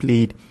to be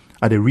played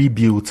at the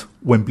rebuilt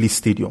Wembley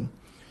Stadium.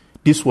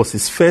 This was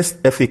his first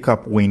FA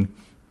Cup win,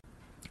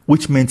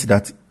 which meant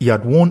that he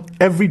had won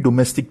every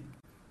domestic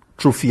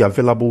trophy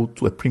available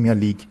to a Premier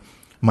League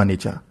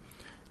manager.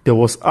 There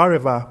was,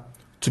 however,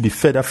 to be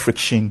further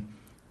friction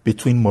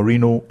between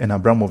Mourinho and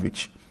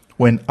Abramovich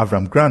when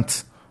Avram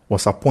Grant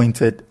was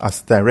appointed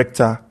as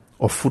director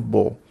of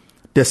football,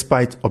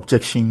 despite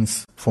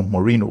objections from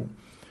Mourinho.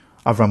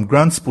 Avram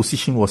Grant's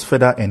position was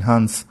further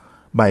enhanced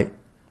by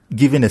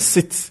giving a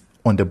seat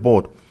on the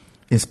board.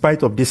 In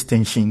spite of these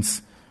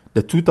tensions,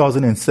 the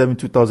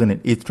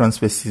 2007-2008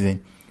 transfer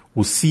season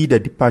will see the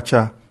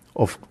departure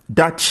of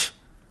Dutch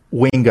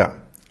winger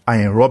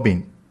Arjen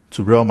Robben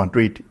to Real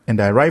Madrid and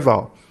the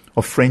arrival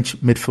of French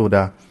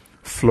midfielder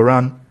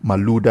Florent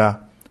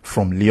Malouda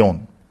from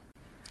Lyon.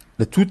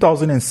 The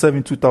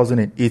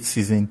 2007-2008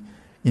 season,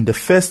 in the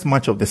first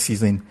match of the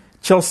season,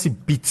 Chelsea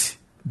beat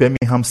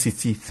Birmingham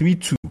City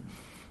 3-2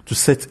 to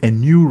set a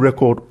new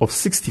record of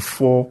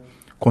 64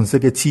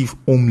 consecutive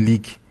home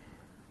league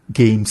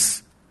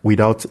games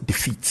without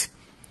defeat,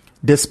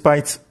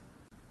 despite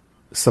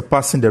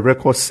surpassing the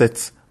record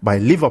set by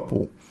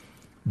Liverpool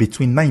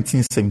between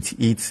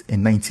 1978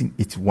 and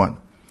 1981.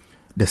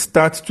 The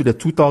start to the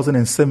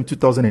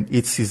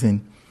 2007-2008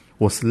 season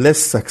was less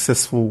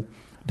successful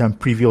than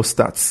previous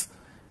starts.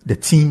 The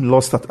team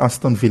lost at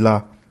Aston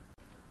Villa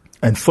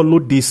and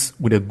followed this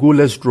with a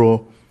goalless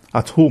draw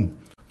at home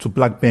to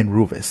Blackburn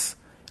Rovers.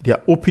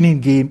 Their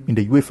opening game in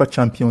the UEFA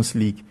Champions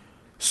League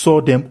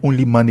saw them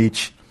only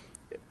manage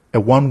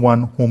a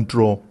 1-1 home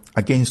draw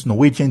against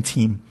Norwegian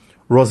team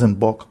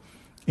Rosenborg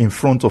in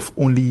front of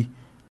only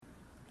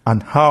an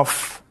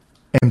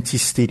half-empty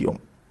stadium,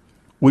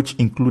 which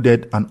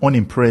included an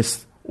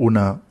unimpressed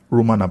owner,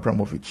 Roman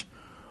Abramovich.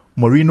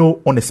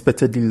 Mourinho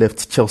unexpectedly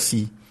left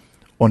Chelsea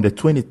on the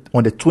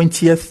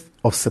 20th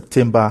of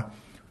September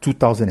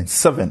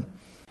 2007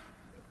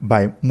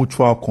 by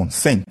mutual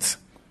consent,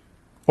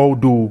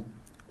 although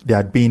there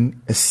had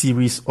been a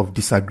series of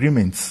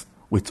disagreements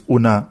with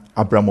owner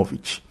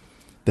Abramovich.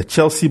 The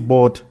Chelsea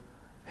board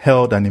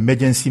held an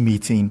emergency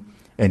meeting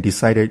and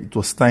decided it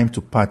was time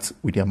to part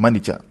with their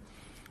manager.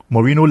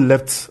 Mourinho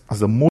left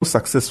as the most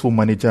successful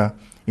manager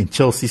in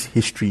Chelsea's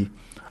history,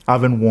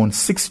 having won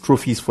 6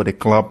 trophies for the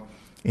club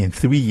in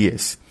 3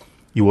 years.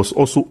 He was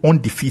also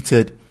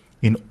undefeated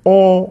in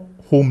all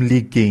home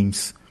league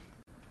games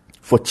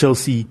for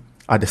Chelsea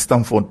at the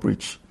Stamford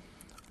Bridge.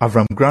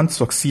 Avram Grant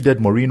succeeded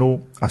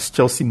Mourinho as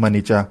Chelsea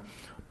manager,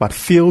 but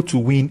failed to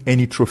win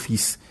any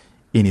trophies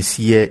in his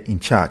year in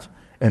charge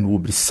and will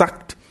be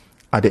sacked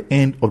at the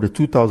end of the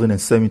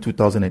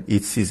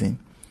 2007-2008 season.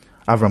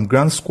 Avram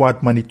Grant's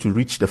squad managed to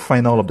reach the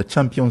final of the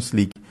Champions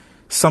League,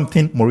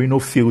 something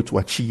Mourinho failed to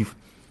achieve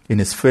in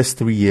his first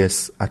 3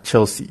 years at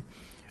Chelsea,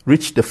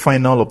 reached the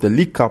final of the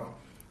League Cup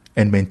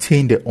and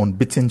maintained the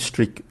unbeaten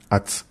streak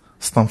at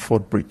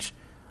Stamford Bridge.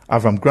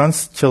 Avram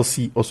Grant's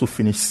Chelsea also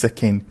finished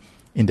second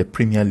in the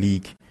Premier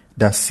League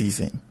that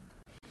season.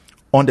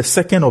 On the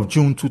 2nd of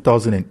June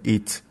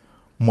 2008,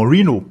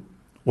 Mourinho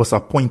was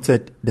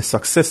appointed the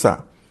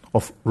successor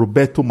of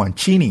Roberto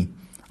Mancini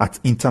at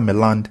Inter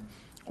Milan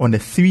on a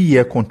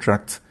 3-year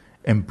contract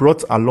and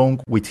brought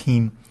along with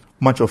him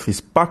much of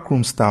his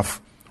backroom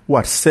staff who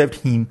had served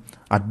him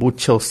at both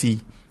Chelsea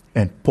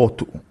and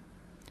Porto.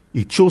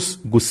 He chose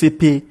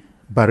Giuseppe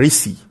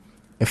Baresi,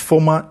 a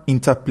former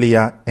Inter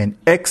player and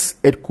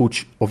ex-head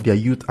coach of their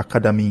youth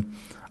academy,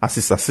 as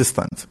his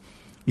assistant.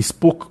 He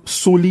spoke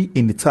solely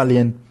in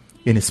Italian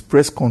in his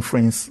press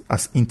conference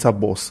as Inter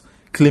boss,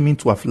 claiming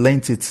to have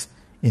learnt it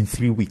in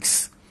 3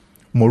 weeks.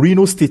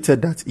 Mourinho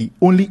stated that he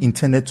only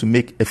intended to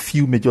make a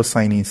few major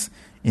signings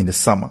in the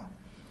summer.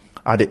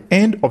 At the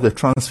end of the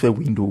transfer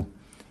window,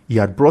 he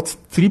had brought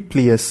 3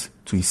 players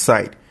to his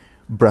side: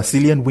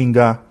 Brazilian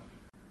winger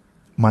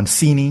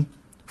Mancini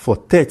for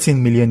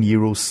 13 million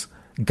euros,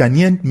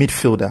 Ghanaian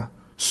midfielder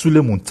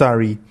Sule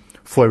Muntari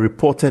for a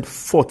reported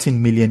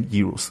 14 million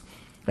euros,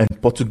 and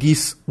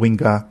Portuguese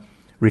winger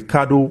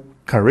Ricardo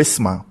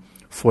Quaresma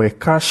for a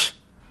cash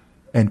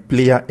and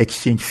player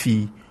exchange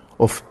fee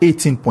of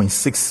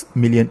 18.6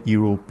 million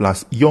euro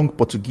plus young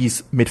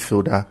Portuguese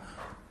midfielder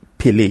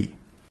Pelé.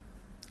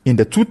 In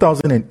the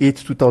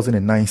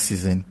 2008-2009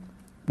 season,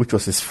 which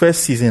was his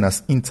first season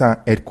as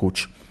Inter head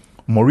coach,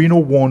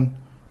 Mourinho won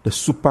the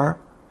Super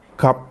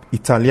Cup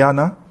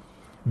Italiana,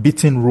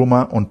 beating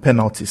Roma on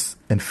penalties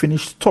and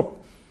finished top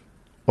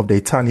of the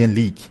Italian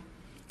league.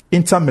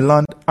 Inter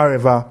Milan,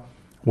 however,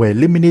 were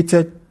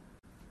eliminated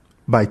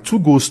by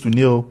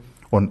 2-0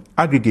 on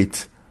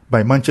aggregate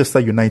by Manchester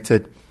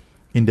United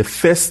in the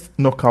first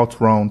knockout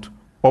round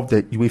of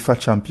the UEFA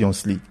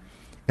Champions League,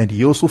 and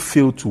he also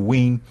failed to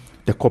win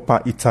the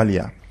Coppa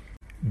Italia,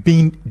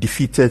 being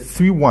defeated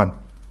 3-1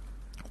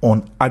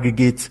 on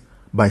aggregate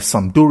by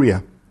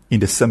Sampdoria in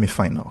the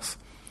semi-finals.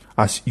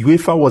 As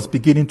UEFA was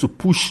beginning to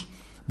push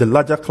the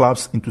larger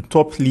clubs into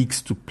top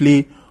leagues to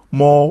play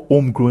more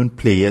homegrown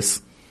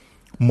players,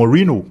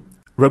 Mourinho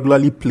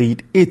regularly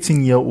played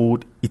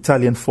 18-year-old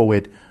Italian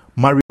forward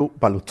Mario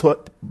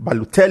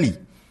Balotelli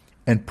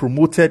and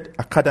promoted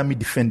academy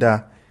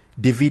defender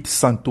David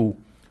Santo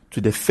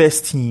to the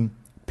first team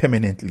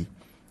permanently,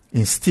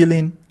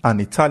 instilling an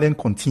Italian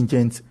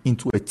contingent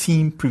into a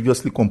team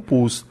previously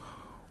composed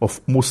of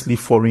mostly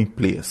foreign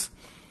players.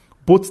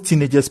 Both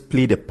teenagers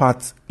played a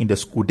part in the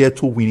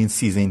Scudetto winning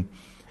season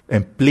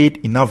and played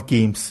enough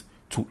games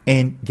to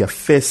earn their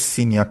first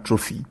senior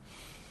trophy.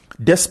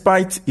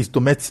 Despite his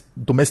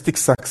domestic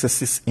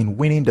successes in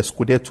winning the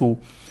Scudetto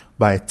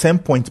by a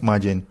 10-point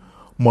margin,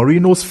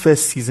 Mourinho's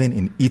first season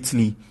in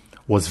Italy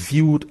was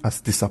viewed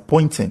as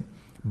disappointing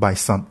by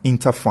some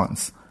Inter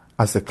fans,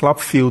 as the club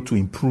failed to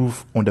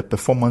improve on the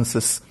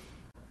performances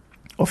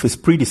of his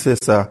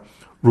predecessor,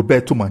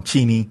 Roberto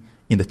Mancini,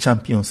 in the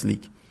Champions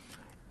League.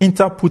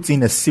 Inter put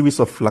in a series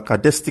of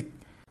lackadaisical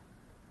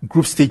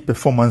group stage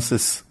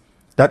performances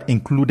that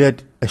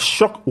included a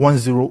shock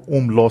 1-0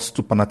 home loss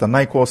to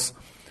Panathinaikos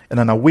and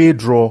an away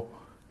draw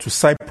to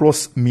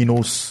Cyprus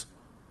Minos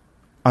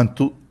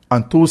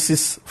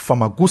Antosis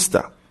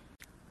Famagusta.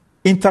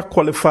 Inter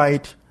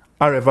qualified,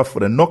 however,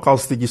 for the knockout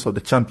stages of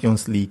the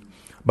Champions League,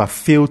 but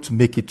failed to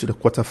make it to the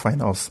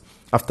quarterfinals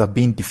after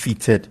being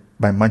defeated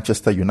by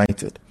Manchester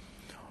United.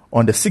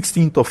 On the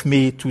 16th of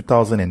May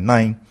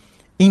 2009,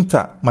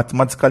 Inter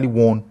mathematically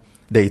won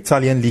the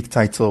Italian league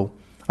title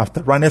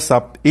after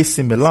runners-up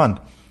AC Milan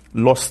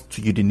lost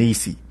to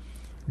Udinese.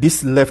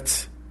 This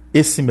left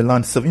AC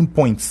Milan 7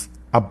 points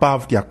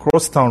above their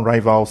crosstown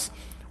rivals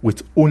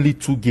with only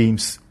 2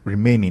 games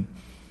remaining.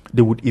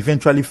 They would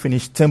eventually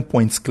finish 10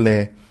 points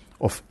clear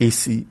of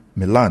AC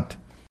Milan.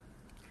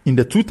 In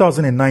the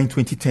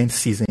 2009-2010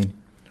 season,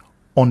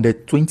 on the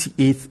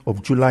 28th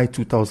of July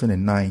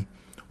 2009,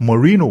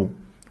 Mourinho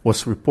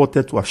was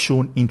reported to have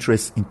shown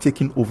interest in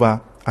taking over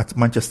at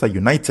Manchester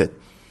United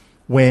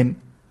when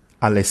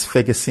Alex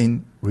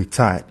Ferguson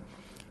retired.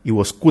 He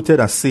was quoted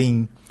as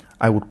saying,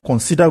 "I would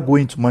consider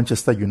going to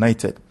Manchester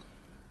United,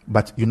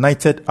 but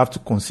United have to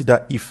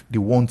consider if they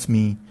want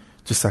me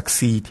to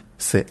succeed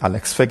Sir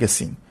Alex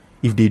Ferguson.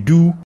 If they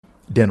do,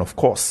 then of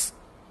course."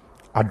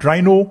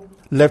 Adriano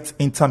left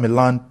Inter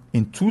Milan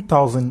in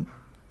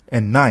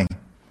 2009.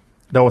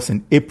 That was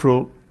in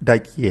April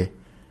that year.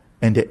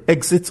 And the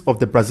exit of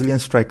the Brazilian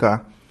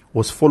striker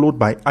was followed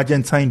by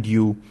Argentine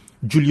duo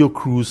Julio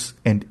Cruz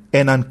and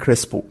Hernan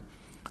Crespo,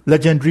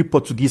 legendary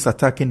Portuguese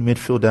attacking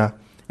midfielder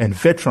and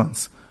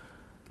veterans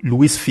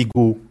Luis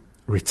Figo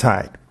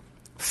retired.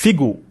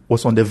 Figo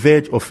was on the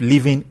verge of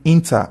leaving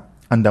Inter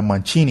under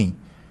Mancini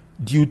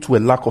due to a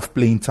lack of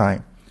playing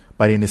time,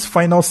 but in his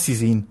final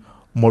season,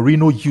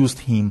 Mourinho used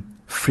him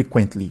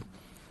frequently.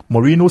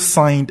 Mourinho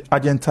signed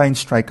Argentine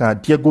striker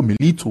Diego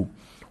Milito,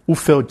 who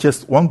fell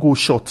just 1 goal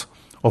short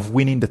of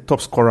winning the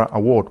top scorer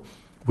award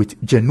with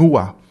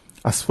Genoa,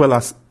 as well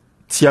as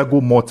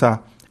Thiago Motta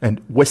and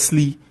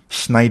Wesley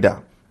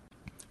Sneijder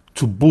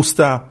to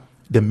bolster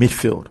the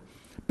midfield.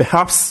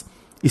 Perhaps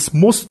his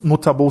most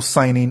notable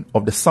signing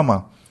of the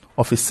summer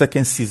of his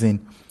second season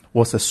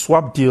was a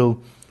swap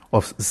deal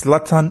of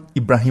Zlatan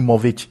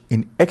Ibrahimovic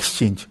in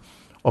exchange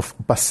of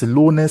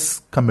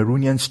Barcelona's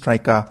Cameroonian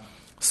striker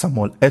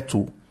Samuel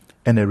Eto'o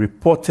and a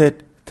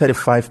reported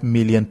 £35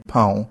 million.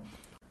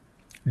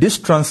 This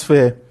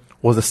transfer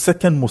was the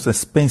second most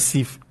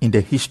expensive in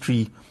the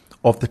history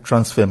of the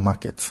transfer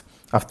market,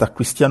 after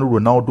Cristiano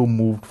Ronaldo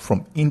moved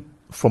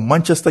from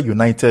Manchester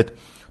United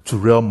to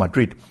Real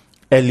Madrid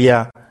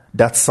earlier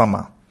that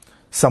summer.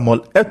 Samuel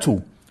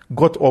Eto'o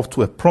got off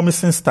to a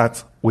promising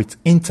start with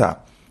Inter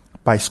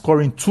by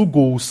scoring 2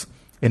 goals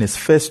in his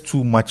first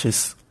 2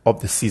 matches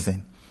of the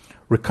season.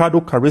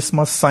 Ricardo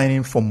Quaresma's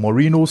signing from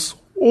Mourinho's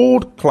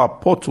old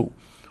club Porto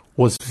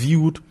was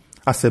viewed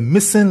as a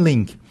missing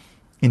link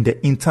in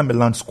the Inter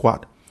Milan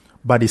squad,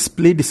 but his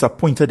play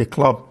disappointed the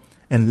club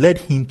and led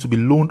him to be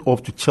loaned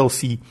off to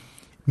Chelsea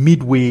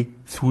midway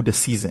through the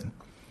season.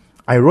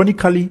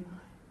 Ironically,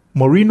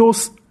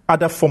 Mourinho's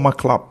other former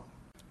club,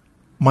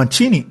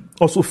 Mancini,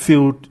 also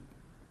failed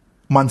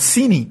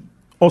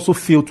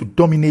to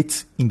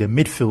dominate in the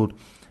midfield,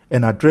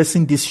 and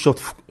addressing these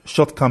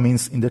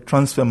shortcomings in the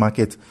transfer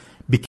market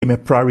became a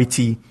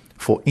priority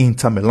for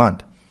Inter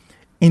Milan.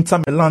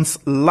 Inter Milan's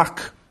lack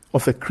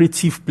of a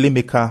creative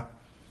playmaker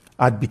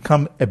had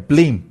become a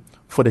blame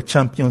for the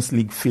Champions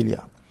League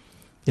failure.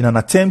 In an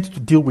attempt to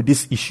deal with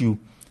this issue,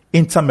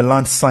 Inter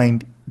Milan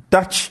signed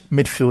Dutch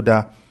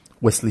midfielder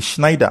Wesley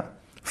Sneijder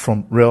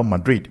from Real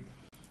Madrid.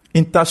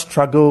 Inter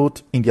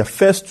struggled in their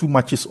first 2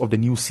 matches of the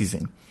new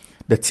season.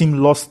 The team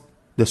lost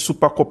the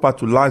Supercoppa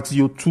to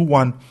Lazio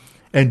 2-1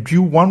 and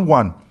drew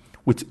 1-1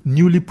 with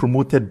newly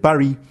promoted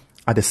Bari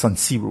at the San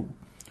Siro.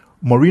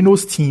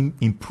 Mourinho's team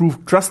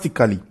improved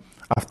drastically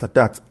after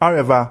that.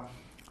 However,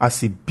 as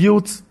he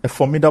built a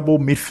formidable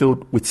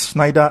midfield with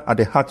Sneijder at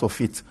the heart of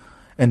it,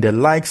 and the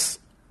likes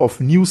of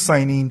new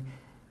signing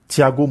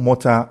Thiago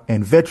Motta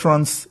and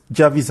veterans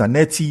Javi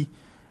Zanetti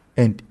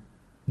and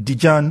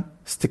Dejan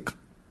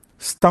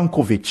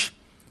Stankovic,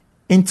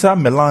 Inter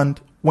Milan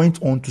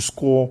went on to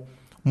score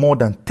more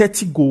than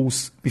 30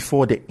 goals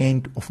before the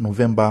end of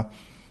November,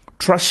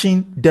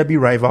 thrashing derby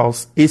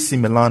rivals AC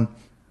Milan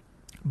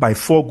by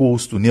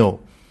 4-0,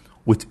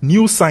 with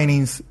new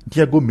signings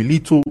Diego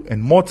Milito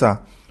and Motta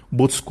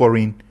both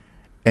scoring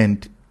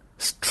and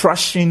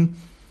thrashing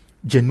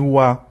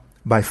Genoa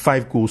by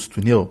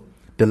 5-0,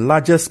 the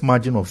largest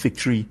margin of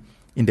victory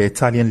in the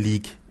Italian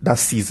league that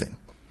season.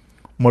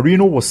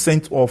 Mourinho was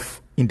sent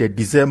off in the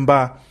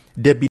December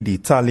Derby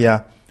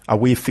d'Italia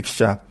away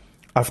fixture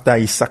after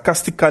he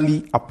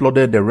sarcastically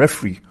applauded the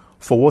referee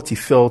for what he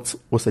felt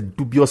was a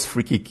dubious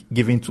free kick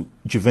given to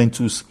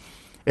Juventus,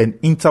 and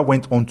Inter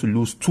went on to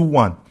lose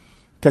 2-1,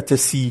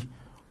 courtesy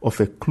of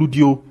a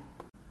Claudio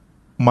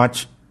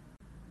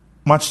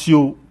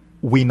Macchio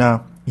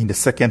winner in the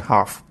second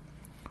half.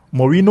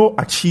 Mourinho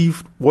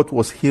achieved what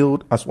was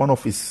hailed as one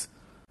of his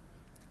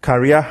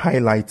career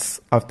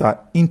highlights after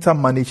Inter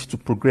managed to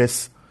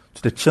progress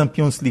to the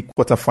Champions League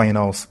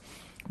quarter-finals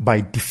by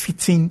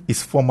defeating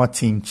his former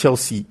team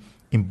Chelsea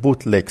in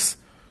both legs,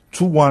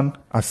 2-1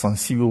 at San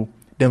Siro,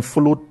 then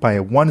followed by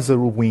a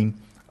 1-0 win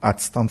at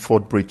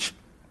Stamford Bridge.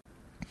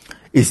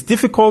 His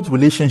difficult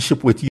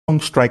relationship with young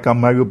striker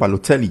Mario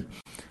Balotelli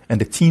and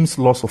the team's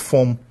loss of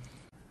form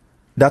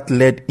that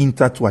led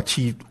Inter to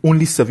achieve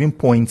only 7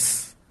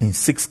 points in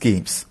 6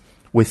 games,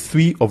 with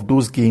 3 of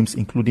those games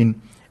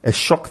including a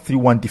shock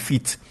 3-1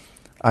 defeat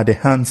at the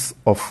hands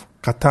of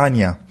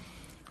Catania,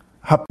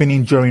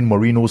 happening during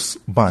Mourinho's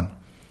ban,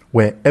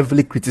 were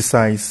heavily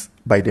criticized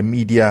by the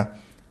media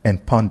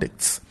and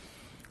pundits.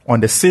 On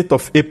the 6th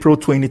of April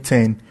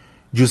 2010,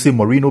 José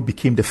Mourinho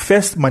became the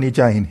first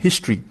manager in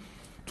history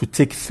to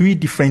take 3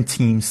 different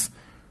teams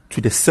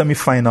to the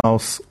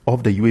semi-finals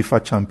of the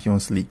UEFA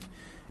Champions League.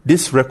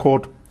 This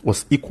record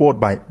was equaled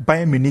by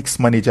Bayern Munich's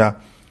manager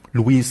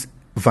Louis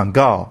van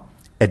Gaal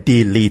a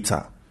day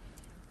later,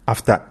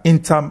 after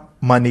Inter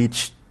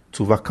managed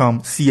to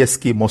overcome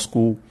CSKA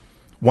Moscow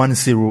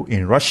 1-0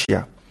 in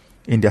Russia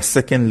in their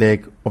second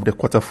leg of the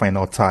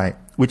quarter-final tie,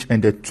 which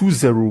ended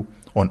 2-0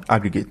 on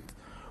aggregate.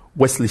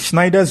 Wesley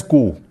Sneijder's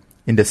goal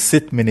in the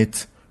 6th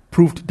minute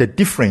proved the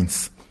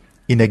difference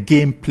in a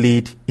game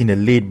played in a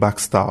laid-back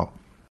style.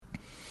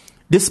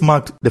 This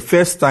marked the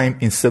first time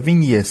in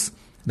 7 years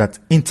that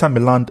Inter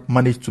Milan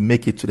managed to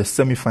make it to the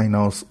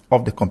semi-finals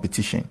of the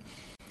competition.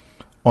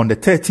 On the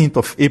 13th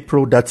of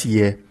April that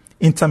year,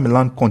 Inter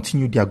Milan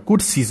continued their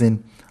good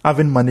season,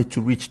 having managed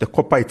to reach the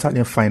Coppa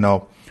Italia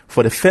final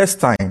for the first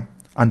time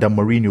under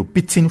Mourinho,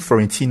 beating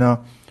Fiorentina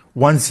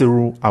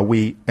 1-0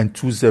 away and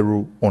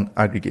 2-0 on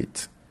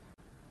aggregate.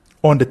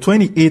 On the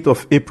 28th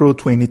of April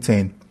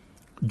 2010,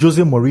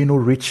 José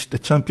Mourinho reached the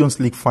Champions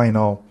League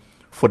final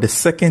for the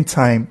second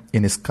time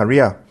in his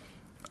career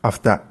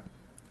after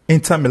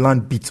Inter Milan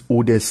beat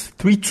Odes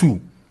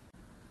 3-2.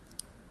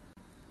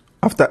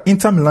 After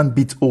Inter Milan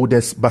beat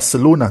Odes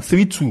Barcelona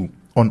 3-2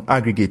 on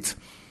aggregate,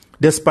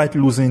 despite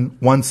losing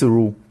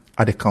 1-0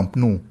 at the Camp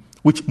Nou,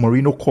 which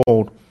Mourinho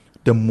called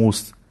the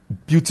most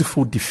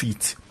beautiful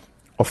defeat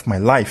of my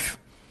life.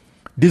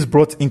 This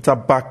brought Inter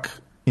back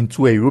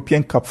into a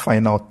European Cup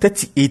final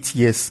 38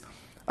 years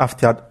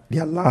after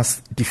their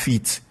last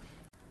defeat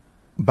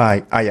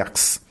by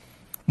Ajax.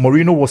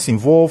 Mourinho was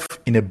involved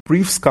in a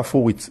brief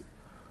scuffle with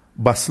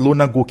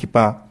Barcelona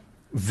goalkeeper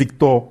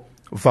Victor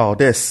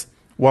Valdés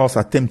whilst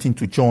attempting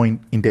to join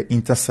in the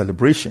Inter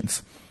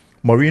celebrations.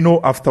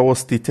 Mourinho afterwards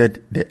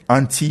stated the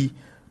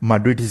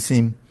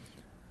anti-Madridism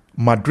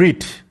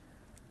Madrid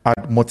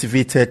had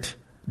motivated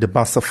the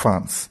Barca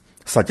fans,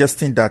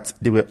 suggesting that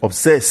they were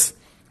obsessed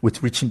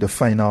with reaching the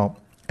final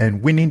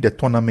and winning the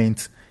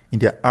tournament in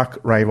their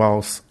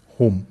arch-rivals'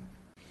 home.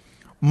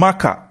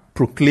 Marca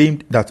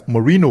proclaimed that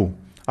Mourinho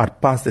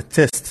had passed the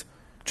test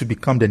to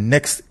become the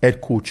next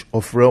head coach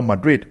of Real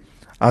Madrid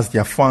as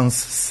their fans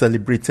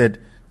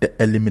celebrated the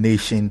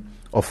elimination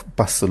of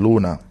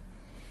Barcelona.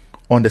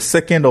 On the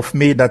 2nd of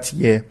May that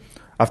year,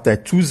 after a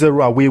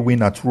 2-0 away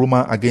win at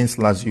Roma against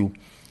Lazio,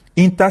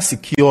 Inter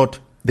secured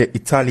the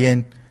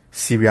Italian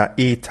Serie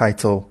A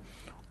title.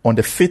 On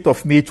the 5th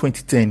of May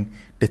 2010,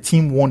 the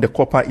team won the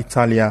Coppa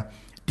Italia,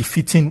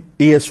 defeating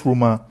AS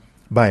Roma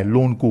by a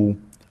lone goal.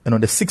 And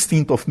on the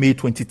 16th of May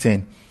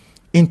 2010,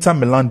 Inter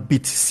Milan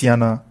beat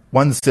Siena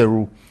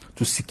 1-0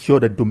 to secure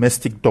the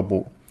domestic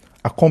double,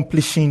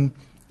 accomplishing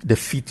the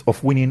feat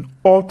of winning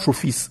all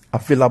trophies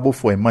available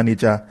for a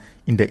manager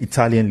in the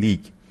Italian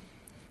league.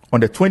 On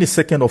the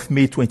 22nd of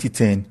May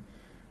 2010,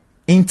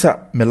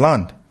 Inter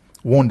Milan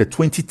won the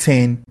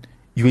 2010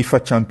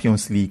 UEFA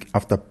Champions League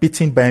after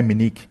beating Bayern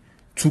Munich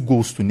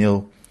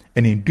 2-0,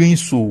 and in doing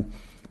so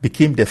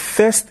became the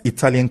first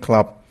Italian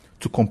club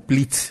to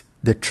complete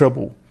the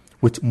treble,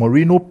 with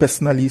Mourinho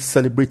personally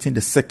celebrating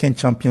the second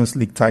Champions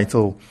League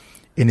title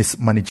in his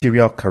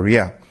managerial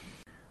career.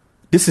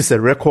 This is a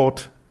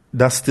record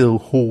that still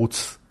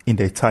holds in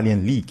the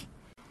Italian league.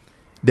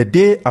 The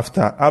day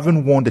after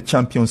having won the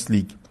Champions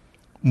League,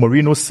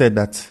 Mourinho said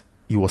that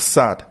he was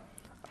sad,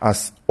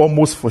 as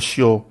almost for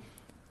sure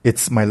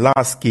it's my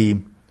last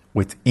game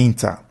with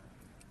Inter.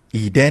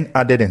 He then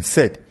added and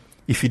said,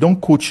 if you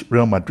don't coach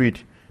Real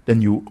Madrid,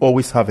 then you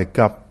always have a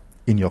gap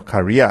in your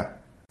career.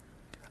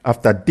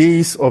 After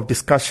days of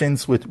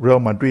discussions with Real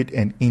Madrid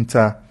and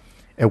Inter,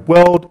 a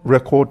world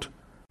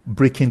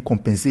record-breaking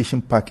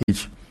compensation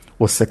package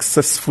was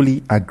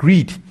successfully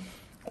agreed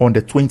on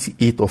the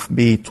 28th of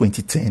May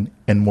 2010,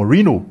 and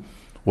Mourinho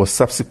was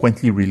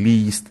subsequently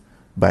released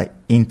by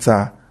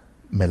Inter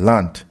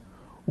Milan.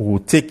 We will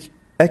take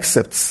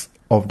excerpts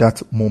of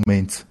that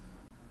moment,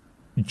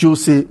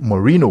 José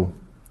Mourinho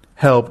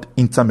helped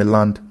Inter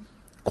Milan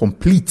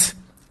complete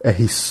a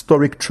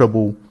historic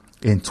treble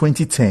in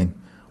 2010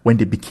 when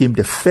they became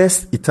the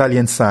first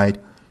Italian side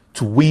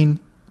to win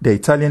the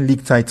Italian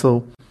league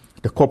title,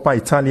 the Coppa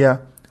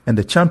Italia, and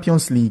the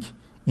Champions League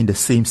in the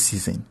same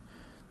season.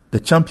 The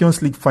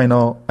Champions League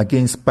final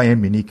against Bayern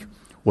Munich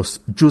was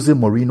José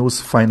Mourinho's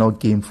final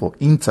game for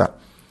Inter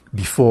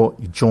before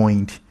he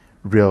joined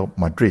Real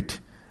Madrid.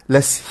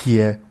 Let's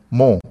hear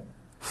more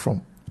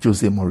from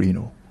José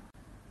Mourinho.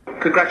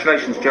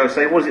 Congratulations,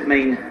 Jose. What does it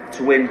mean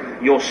to win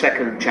your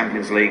second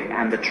Champions League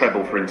and the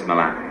treble for Inter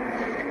Milan?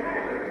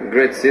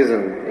 Great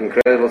season,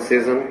 incredible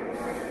season.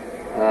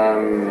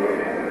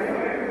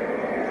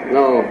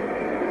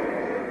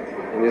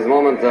 In this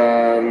moment,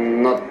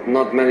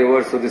 not many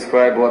words to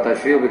describe what I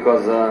feel,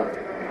 because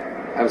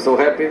I'm so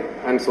happy,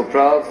 I'm so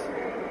proud.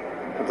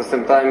 At the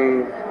same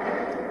time,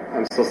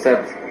 I'm so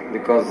sad,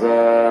 because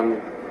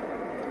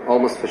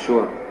almost for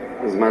sure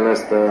it's my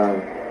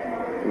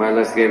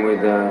last game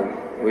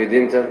with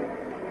Inter,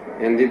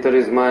 and Inter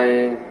is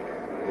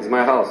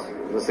my house.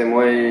 The same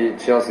way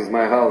Chelsea is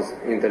my house,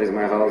 Inter is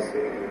my house,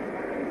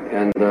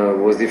 and it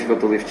was difficult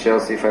to leave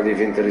Chelsea. If I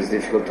leave Inter, it's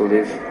difficult to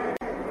leave,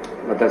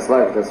 but that's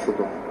life, that's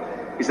football.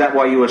 Is that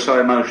why you were so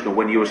emotional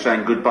when you were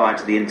saying goodbye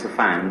to the Inter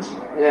fans?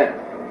 Yeah,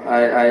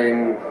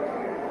 I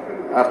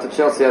after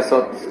Chelsea, I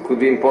thought it could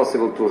be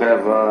impossible to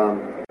have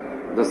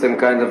the same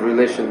kind of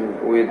relation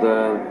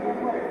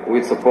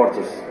with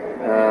supporters.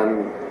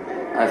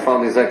 I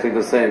found exactly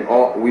the same.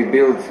 We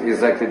built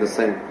exactly the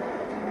same.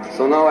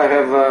 So now I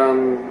have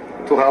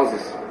two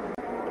houses: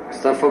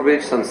 Stamford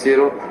Bridge, San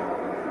Siro,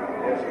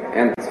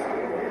 and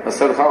a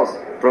third house,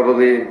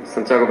 probably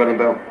Santiago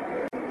Bernabéu.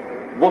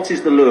 What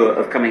is the lure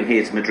of coming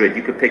here to Madrid?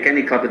 You could pick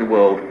any club in the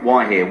world.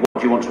 Why here? What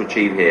do you want to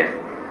achieve here?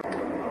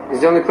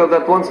 It's the only club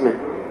that wants me.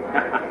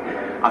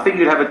 I think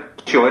you'd have a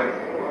choice.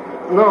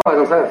 No, I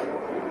don't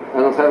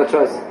have a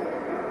choice.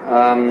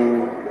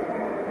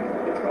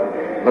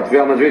 But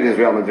Real Madrid is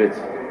Real Madrid.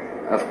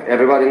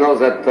 Everybody knows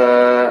that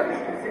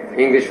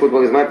English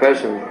football is my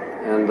passion,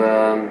 and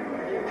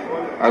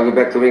I'll go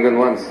back to England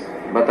once.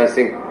 But I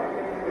think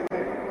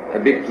a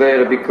big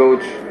player, a big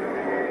coach,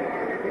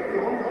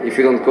 if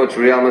you don't coach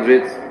Real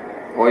Madrid,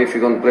 or if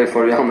you don't play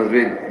for Real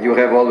Madrid, you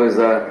have always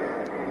a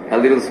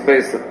little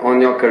space on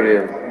your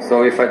career.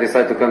 So if I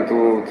decide to come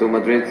to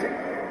Madrid,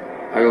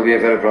 I will be a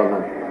very proud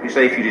man. You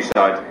say if you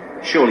decide.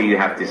 Surely you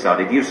have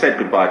decided. You've said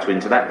goodbye to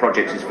Inter. That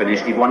project is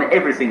finished. You've won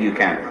everything you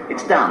can.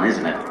 It's done,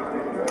 isn't it?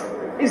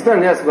 It's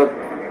done, yes, but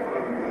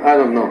I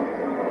don't know.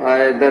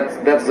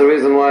 That's the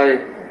reason why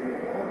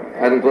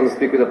I don't want to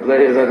speak with the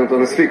players. I don't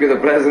want to speak with the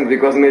president,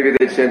 because maybe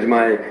they change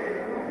my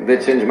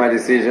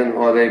decision,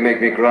 or they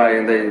make me cry,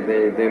 and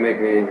they make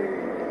me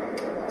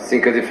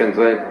think a different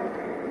way.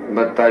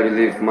 But I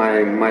believe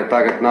my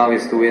target now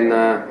is to win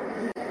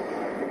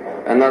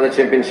another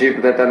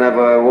championship that I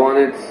never won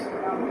it,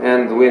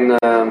 and win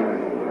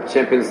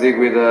Champions League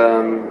with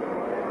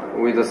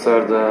the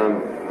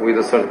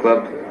third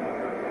club,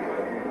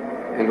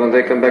 and when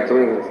they come back to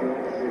England.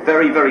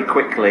 Very, very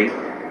quickly,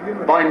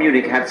 Bayern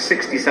Munich had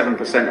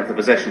 67% of the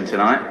possession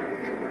tonight.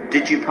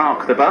 Did you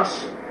park the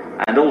bus?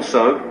 And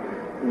also,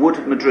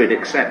 would Madrid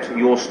accept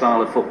your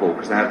style of football?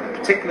 Because they have a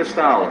particular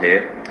style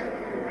here.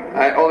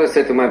 I always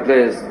say to my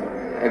players,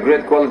 a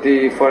great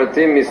quality for a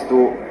team is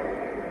to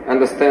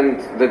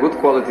understand the good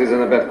qualities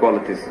and the bad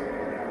qualities.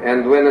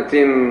 And when a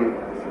team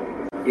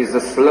is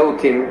a slow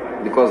team,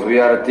 because we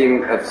are a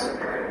team of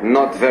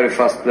not very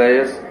fast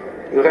players,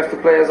 you have to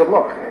play as a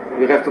block.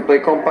 You have to play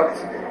compact.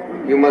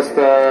 You must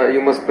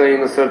play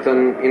in a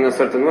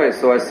certain way.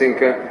 So I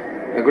think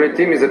a great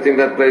team is a team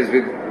that plays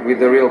with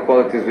the real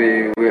qualities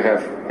we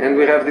have, and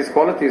we have these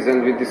qualities.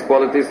 And with these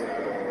qualities,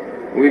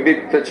 we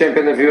beat the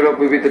champion of Europe,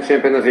 we beat the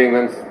champion of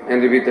England,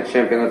 and we beat the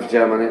champion of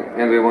Germany,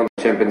 and we won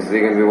the Champions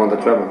League, and we won the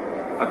treble.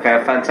 Okay,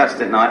 a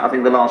fantastic night. I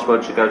think the last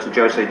word should go to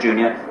Jose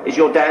Jr. Is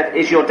your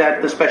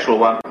dad the special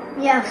one?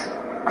 Yes.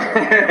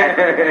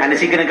 And is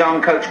he going to go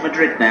and coach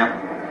Madrid now?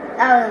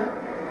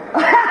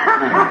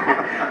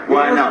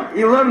 Why not?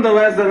 You learned the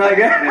lesson, I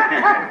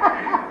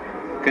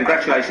guess.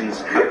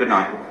 Congratulations. Have a good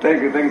night.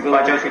 Thank you. Thanks a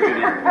lot. Bye, Jose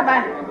Jr.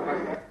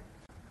 Bye-bye.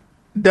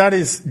 That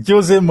is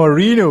José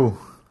Mourinho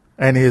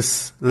and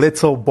his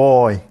little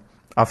boy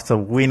after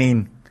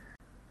winning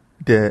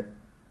the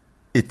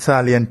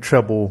Italian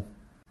treble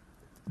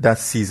that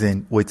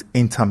season with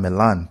Inter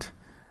Milan.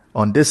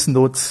 On this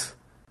note,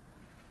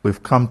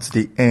 we've come to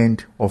the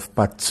end of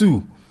part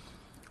 2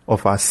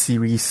 of our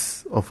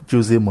series of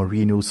José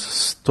Mourinho's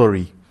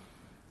story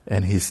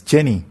and his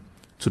journey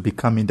to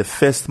becoming the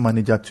first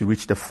manager to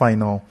reach the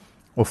final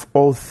of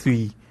all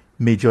 3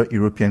 major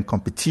European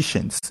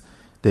competitions: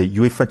 the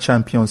UEFA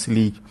Champions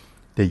League,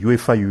 the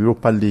UEFA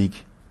Europa League,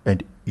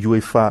 and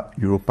UEFA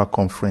Europa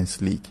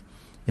Conference League.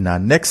 In our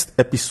next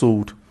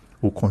episode,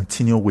 we'll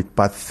continue with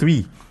part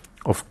 3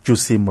 of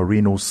José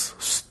Mourinho's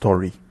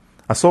story.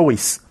 As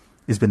always,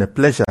 it's been a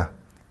pleasure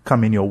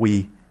coming your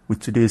way with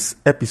today's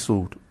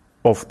episode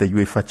of the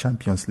UEFA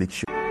Champions League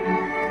show.